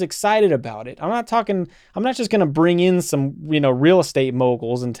equally as excited about it. I'm not just going to bring in some, real estate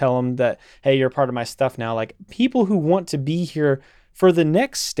moguls and tell them that, hey, you're part of my stuff now. Like people who want to be here for the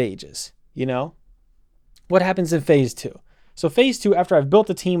next stages, what happens in phase 2? So phase 2, after I've built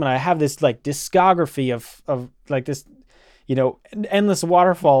a team and I have this like discography of like this, endless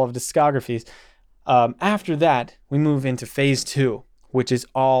waterfall of discographies. After that, we move into phase 2, which is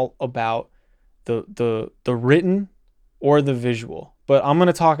all about the written or the visual. But I'm going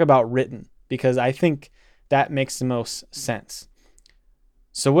to talk about written because I think that makes the most sense.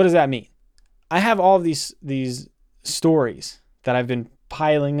 So what does that mean? I have all of these stories that I've been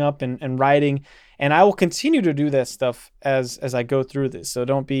piling up and writing, and I will continue to do that stuff as I go through this. So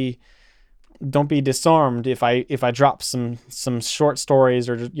don't be disarmed if I drop some short stories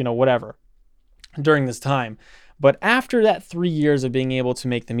or whatever during this time. But after that 3 years of being able to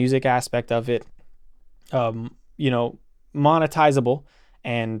make the music aspect of it, monetizable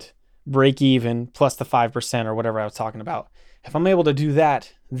and break even plus the 5% or whatever I was talking about. If I'm able to do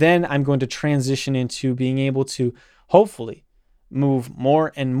that, then I'm going to transition into being able to hopefully move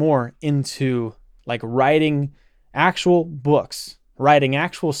more and more into like writing actual books, writing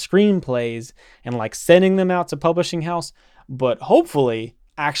actual screenplays, and like sending them out to publishing house, but hopefully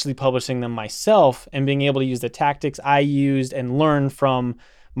actually publishing them myself and being able to use the tactics I used and learn from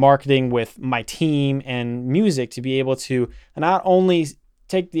marketing with my team and music to be able to not only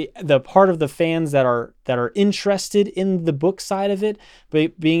take the part of the fans that are interested in the book side of it,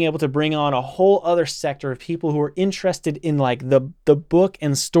 but being able to bring on a whole other sector of people who are interested in like the book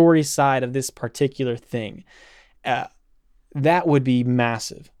and story side of this particular thing. That would be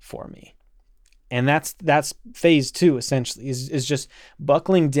massive for me. And that's phase 2 essentially is just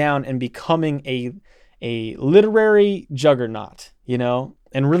buckling down and becoming a literary juggernaut,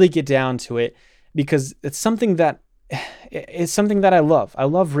 and really get down to it, because it's something that I love. I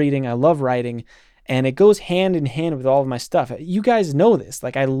love reading, I love writing, and it goes hand in hand with all of my stuff. You guys know this.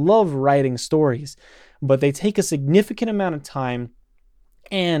 Like I love writing stories, but they take a significant amount of time.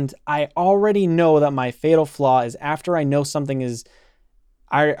 And I already know that my fatal flaw is after I know something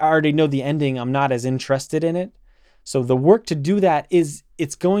I already know the ending, I'm not as interested in it. So the work to do that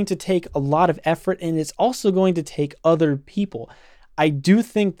it's going to take a lot of effort, and it's also going to take other people. I do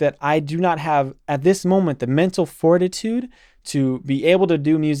think that I do not have at this moment the mental fortitude to be able to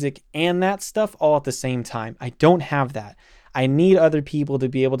do music and that stuff all at the same time. I don't have that. I need other people to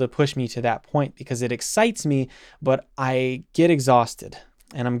be able to push me to that point because it excites me, but I get exhausted.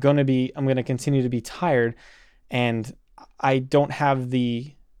 And I'm going to continue to be tired, and I don't have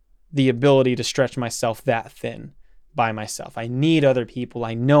the ability to stretch myself that thin by myself. I need other people.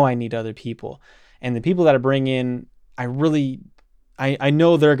 I know I need other people. And the people that I bring in, I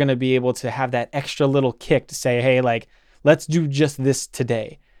know they're going to be able to have that extra little kick to say, hey, like, let's do just this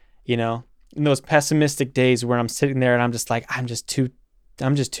today. In those pessimistic days where I'm sitting there and I'm just like, I'm just too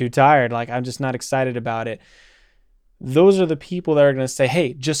tired. Like, I'm just not excited about it. Those are the people that are going to say,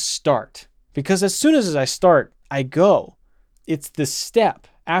 hey, just start. Because as soon as I start, I go. It's the step.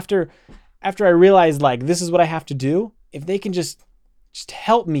 After I realize like this is what I have to do, if they can just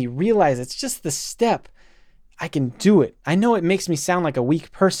help me realize it's just the step, I can do it. I know it makes me sound like a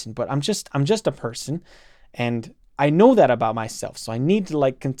weak person, but I'm just a person, and I know that about myself. So I need to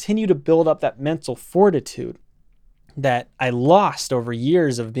like continue to build up that mental fortitude that I lost over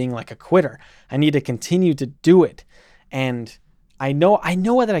years of being like a quitter. I need to continue to do it. And I know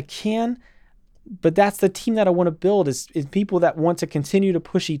that I can, but that's the team that I want to build is people that want to continue to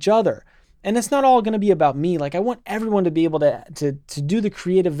push each other. And it's not all going to be about me. Like I want everyone to be able to do the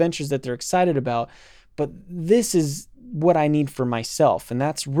creative ventures that they're excited about. But this is what I need for myself. And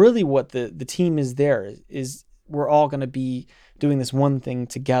that's really what the team is there is we're all going to be doing this one thing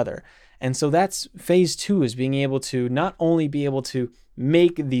together. And so that's phase 2 is being able to not only be able to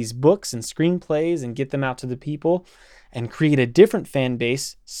make these books and screenplays and get them out to the people and create a different fan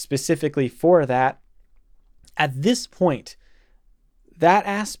base specifically for that. At this point, that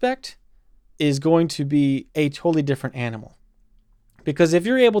aspect is going to be a totally different animal. Because if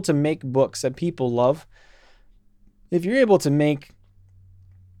you're able to make books that people love, if you're able to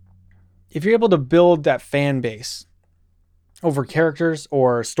build that fan base over characters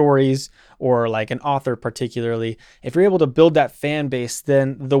or stories or like an author particularly, if you're able to build that fan base,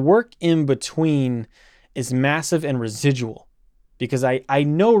 then the work in between is massive and residual. Because I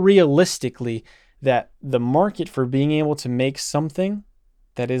know realistically that the market for being able to make something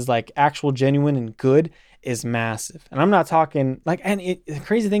that is like actual, genuine, and good is massive. And I'm not talking like, the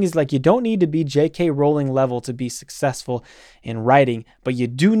crazy thing is like, you don't need to be J.K. Rowling level to be successful in writing, but you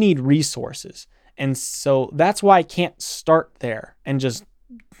do need resources. And so that's why I can't start there and just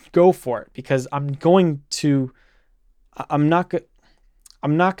go for it, because I'm not going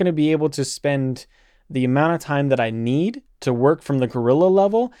to be able to spend the amount of time that I need to work from the guerrilla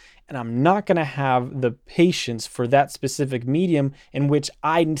level, and I'm not going to have the patience for that specific medium in which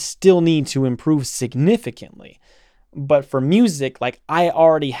I still need to improve significantly. But for music, like I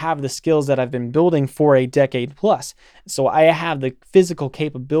already have the skills that I've been building for a decade plus. So I have the physical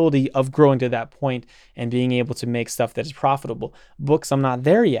capability of growing to that point and being able to make stuff that is profitable. Books, I'm not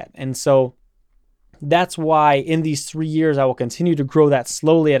there yet. And so that's why in these 3 years, I will continue to grow that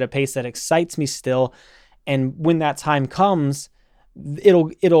slowly at a pace that excites me still. And when that time comes,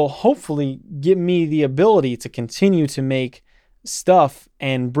 it'll hopefully give me the ability to continue to make stuff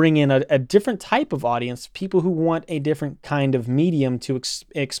and bring in a different type of audience, people who want a different kind of medium to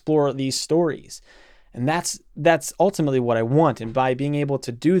explore these stories. And that's ultimately what I want. And by being able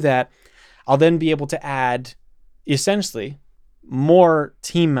to do that, I'll then be able to add essentially more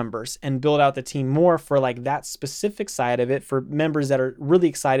team members and build out the team more for like that specific side of it for members that are really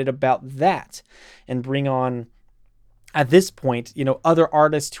excited about that, and bring on at this point, other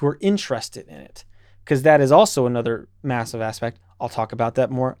artists who are interested in it, because that is also another massive aspect. I'll talk about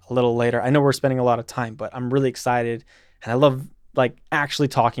that more a little later. I know we're spending a lot of time, but I'm really excited and I love like actually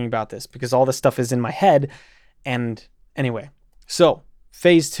talking about this because all this stuff is in my head. And anyway, so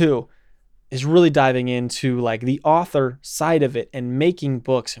phase 2 is really diving into like the author side of it and making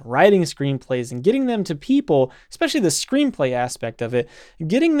books, writing screenplays and getting them to people, especially the screenplay aspect of it,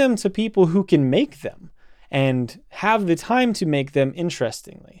 getting them to people who can make them and have the time to make them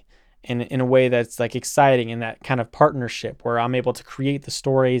interestingly in a way that's like exciting, in that kind of partnership where I'm able to create the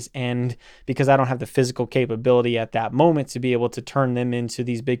stories, and because I don't have the physical capability at that moment to be able to turn them into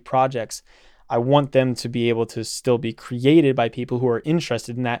these big projects, I want them to be able to still be created by people who are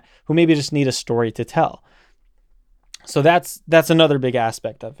interested in that, who maybe just need a story to tell. So that's another big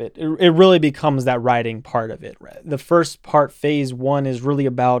aspect of it. It really becomes that writing part of it. Right? The first part, phase 1, is really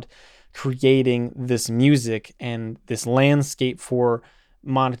about creating this music and this landscape for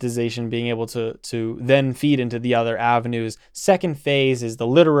monetization, being able to then feed into the other avenues. Second phase is the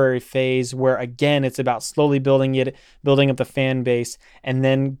literary phase, where again it's about slowly building up the fan base, and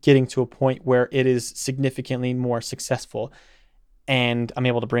then getting to a point where it is significantly more successful and I'm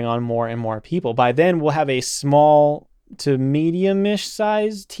able to bring on more and more people. By then we'll have a small to medium-ish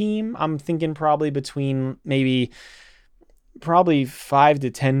size team. I'm thinking probably between probably 5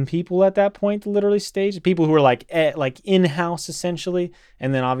 to 10 people at that point, the literary stage, people who are like in-house essentially.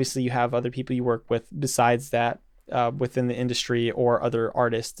 And then obviously you have other people you work with besides that within the industry or other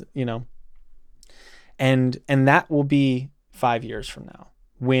artists, and that will be 5 years from now,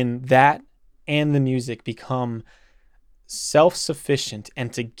 when that and the music become self-sufficient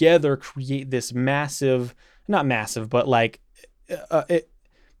and together create this massive, not massive, but like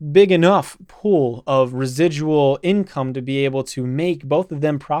big enough pool of residual income to be able to make both of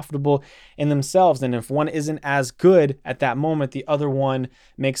them profitable in themselves. And if one isn't as good at that moment, the other one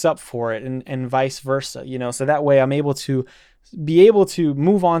makes up for it, and vice versa, so that way I'm able to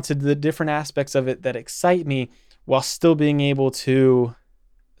move on to the different aspects of it that excite me while still being able to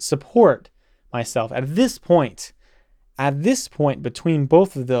support myself. At this point between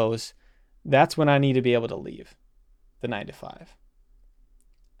both of those, that's when I need to be able to leave the 9 to 5.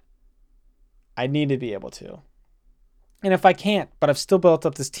 I need to be able to. And if I can't, but I've still built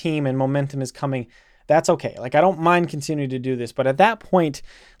up this team and momentum is coming, that's okay. Like, I don't mind continuing to do this, but at that point,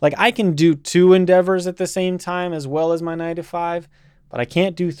 like, I can do 2 endeavors at the same time as well as my 9 to 5, but I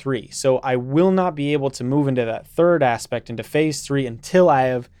can't do 3. So I will not be able to move into that third aspect, into phase 3, until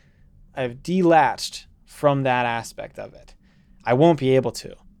I've delatched from that aspect of it. I won't be able to.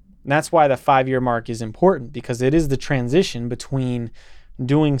 And that's why the 5-year mark is important, because it is the transition between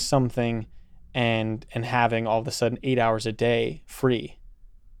doing something and having all of a sudden 8 hours a day free.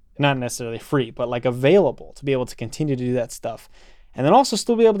 Not necessarily free, but like available to be able to continue to do that stuff. And then also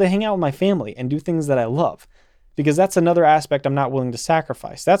still be able to hang out with my family and do things that I love, because that's another aspect I'm not willing to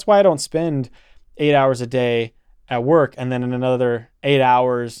sacrifice. That's why I don't spend 8 hours a day at work and then another 8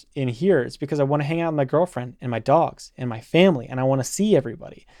 hours in here. It's because I want to hang out with my girlfriend and my dogs and my family, and I want to see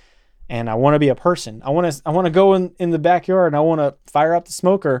everybody. And I want to be a person. I want to go in the backyard, and I want to fire up the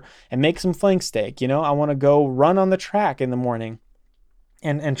smoker and make some flank steak. I want to go run on the track in the morning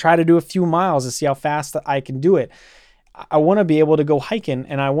and try to do a few miles to see how fast I can do it. I want to be able to go hiking,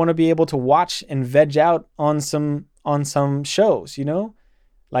 and I want to be able to watch and veg out on some shows,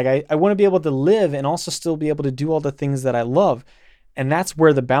 Like, I want to be able to live and also still be able to do all the things that I love. And that's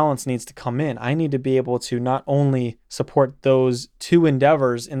where the balance needs to come in. I need to be able to not only support those 2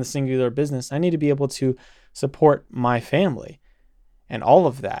 endeavors in the singular business, I need to be able to support my family and all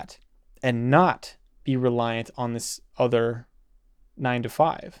of that, and not be reliant on this other 9 to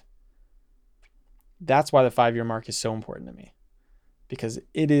 5. That's why the 5-year mark is so important to me, because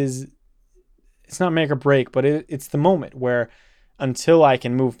it's not make or break, but it's the moment where, until I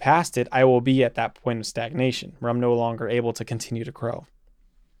can move past it, I will be at that point of stagnation where I'm no longer able to continue to grow.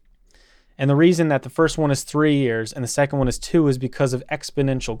 And the reason that the first one is 3 years and the second one is 2 is because of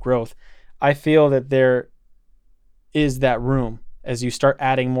exponential growth. I feel that there is that room, as you start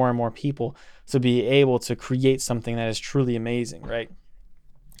adding more and more people, to be able to create something that is truly amazing, right?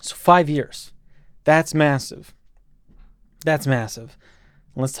 So 5 years, that's massive. That's massive.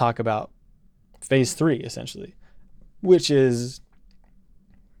 Let's talk about phase 3, essentially, which is,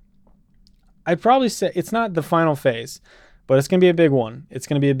 I'd probably say it's not the final phase, but it's going to be a big one. It's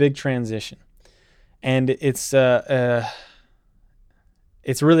going to be a big transition. And it's really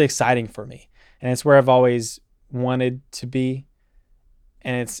exciting for me. And it's where I've always wanted to be.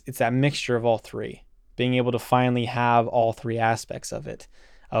 And it's that mixture of all 3, being able to finally have all 3 aspects of it,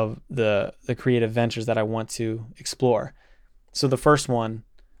 of the creative ventures that I want to explore. So the first one,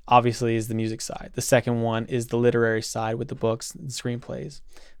 obviously, is the music side. The second one is the literary side with the books, the screenplays,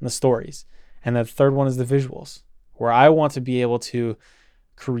 and the stories. And the third one is the visuals, where I want to be able to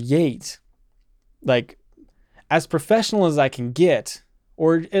create, like, as professional as I can get,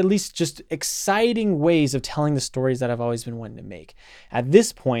 or at least just exciting ways of telling the stories that I've always been wanting to make. At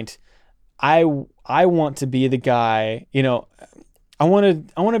this point, I want to be the guy, I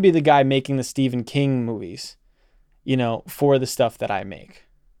want to be the guy making the Stephen King movies, for the stuff that I make.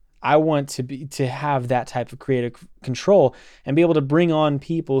 I want to have that type of creative control and be able to bring on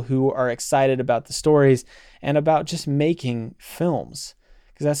people who are excited about the stories and about just making films,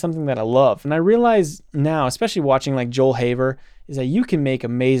 because that's something that I love. And I realize now, especially watching like Joel Haver, is that you can make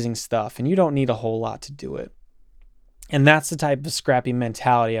amazing stuff and you don't need a whole lot to do it. And that's the type of scrappy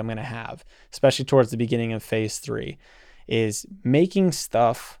mentality I'm going to have, especially towards the beginning of phase 3, is making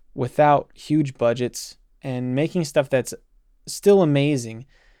stuff without huge budgets and making stuff that's still amazing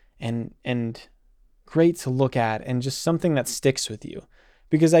and great to look at, and just something that sticks with you.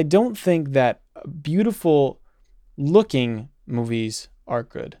 Because I don't think that beautiful looking movies are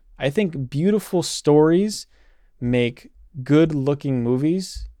good. I think beautiful stories make good looking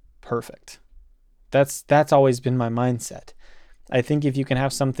movies perfect. That's always been my mindset. I think if you can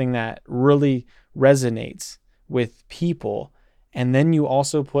have something that really resonates with people, and then you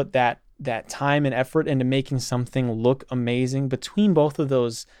also put that time and effort into making something look amazing, between both of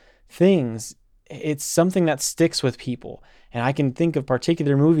those things, it's something that sticks with people. And I can think of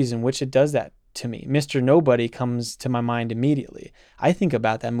particular movies in which it does that to me. Mr. Nobody comes to my mind immediately. I think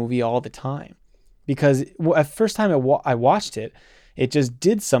about that movie all the time, because at first time I watched it, it just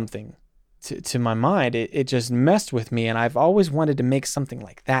did something to my mind, it just messed with me. And I've always wanted to make something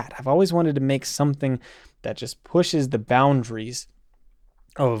like that. I've always wanted to make something that just pushes the boundaries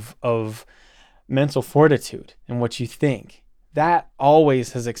of mental fortitude and what you think. That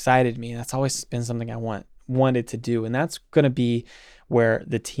always has excited me. That's always been something I wanted to do. And that's going to be where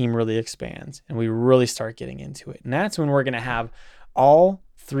the team really expands and we really start getting into it. And that's when we're going to have all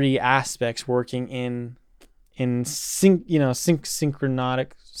three aspects working in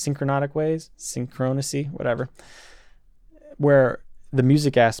synchronotic ways, synchronicity, whatever, where the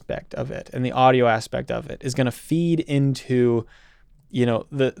music aspect of it and the audio aspect of it is going to feed into,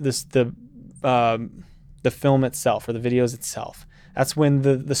 the film itself or the videos itself. That's when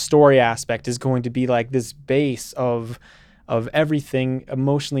the story aspect is going to be like this base of everything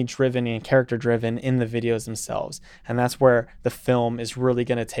emotionally driven and character driven in the videos themselves. And that's where the film is really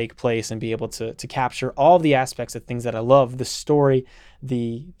going to take place and be able to capture all the aspects of things that I love, the story,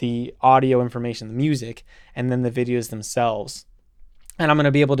 the audio information, the music, and then the videos themselves. And I'm going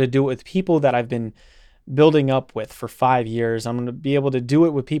to be able to do it with people that I've been building up with for 5 years. I'm going to be able to do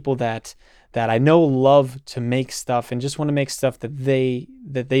it with people that I know love to make stuff and just want to make stuff that they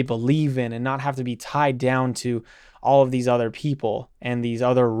believe in and not have to be tied down to all of these other people and these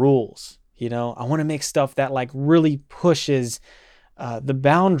other rules. I want to make stuff that like really pushes the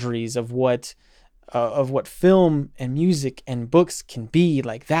boundaries of what film and music and books can be.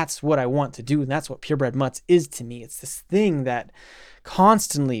 Like, that's what I want to do. And that's what Purebred Mutts is to me. It's this thing that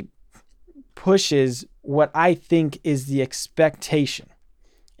constantly pushes what I think is the expectation.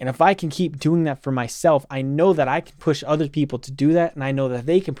 And if I can keep doing that for myself, I know that I can push other people to do that. And I know that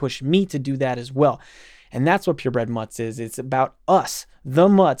they can push me to do that as well. And that's what Purebred Mutts is. It's about us, the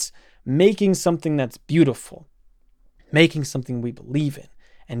Mutts, making something that's beautiful, making something we believe in,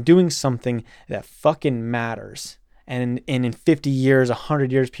 and doing something that fucking matters. And in 50 years,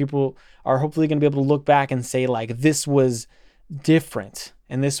 100 years, people are hopefully going to be able to look back and say, like, this was different.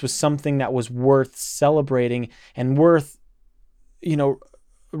 And this was something that was worth celebrating and worth,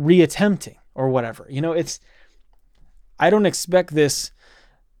 reattempting or whatever. I don't expect this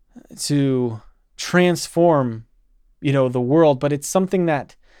to transform, the world, but it's something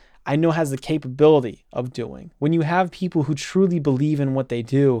that I know has the capability of doing. When you have people who truly believe in what they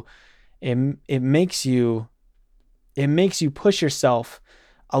do, it makes you push yourself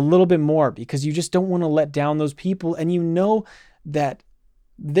a little bit more, because you just don't want to let down those people, and you know that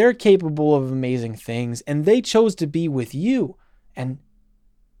they're capable of amazing things and they chose to be with you. And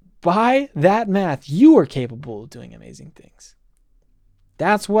by that math, you are capable of doing amazing things.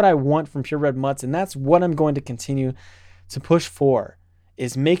 That's what I want from Purebred Mutts, and that's what I'm going to continue to push for,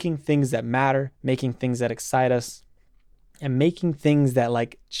 is making things that matter, making things that excite us, and making things that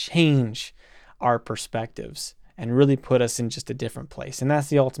like change our perspectives and really put us in just a different place. And that's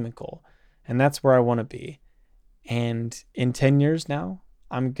the ultimate goal. And that's where I want to be. And in 10 years now,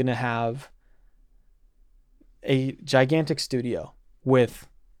 I'm going to have a gigantic studio with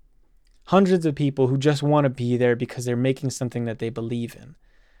hundreds of people who just want to be there because they're making something that they believe in.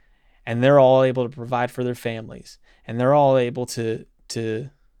 And they're all able to provide for their families. And they're all able to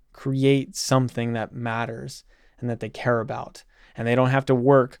create something that matters and that they care about. And they don't have to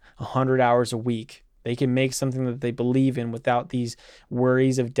work 100 hours a week. They can make something that they believe in without these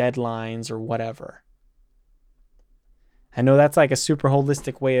worries of deadlines or whatever. I know that's like a super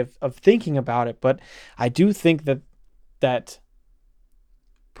holistic way of thinking about it, but I do think that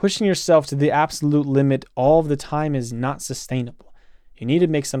pushing yourself to the absolute limit all of the time is not sustainable. You need to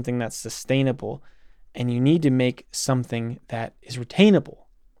make something that's sustainable, and you need to make something that is retainable.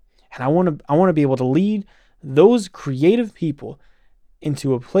 And I want to be able to lead those creative people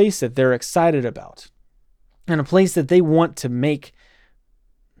into a place that they're excited about, and a place that they want to make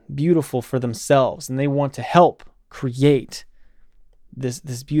beautiful for themselves, and they want to help create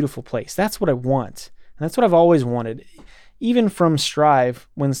this beautiful place. That's what I want. And that's what I've always wanted. Even from Strive,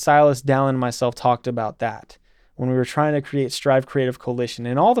 when Silas, Dallin, and myself talked about that, when we were trying to create Strive Creative Coalition,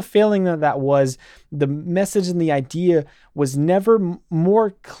 and all the failing that was, the message and the idea was never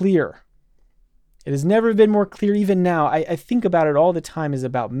more clear. It has never been more clear. Even now, I think about it all the time, is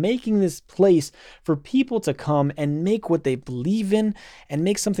about making this place for people to come and make what they believe in, and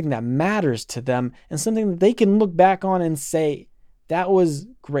make something that matters to them, and something that they can look back on and say, that was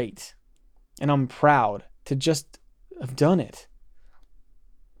great. And I'm proud to just have done it.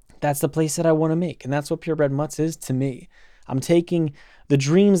 That's the place that I want to make. And that's what Purebred Mutts is to me. I'm taking the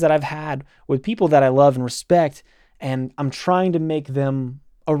dreams that I've had with people that I love and respect, and I'm trying to make them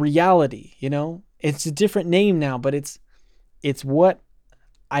a reality. It's a different name now, but it's what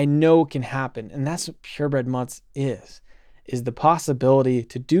I know can happen. And that's what Purebred Mutts is. is the possibility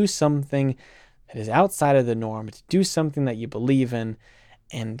to do something that is outside of the norm, to do something that you believe in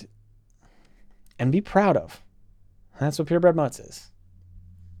and be proud of. And that's what Purebred Mutts is.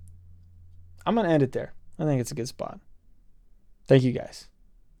 I'm going to end it there. I think it's a good spot. Thank you guys.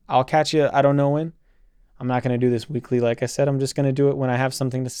 I'll catch you. I don't know when. I'm not going to do this weekly. Like I said, I'm just going to do it when I have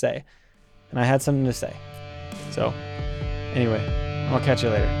something to say. And I had something to say. So anyway, I'll catch you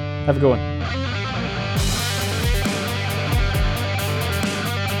later. Have a good one.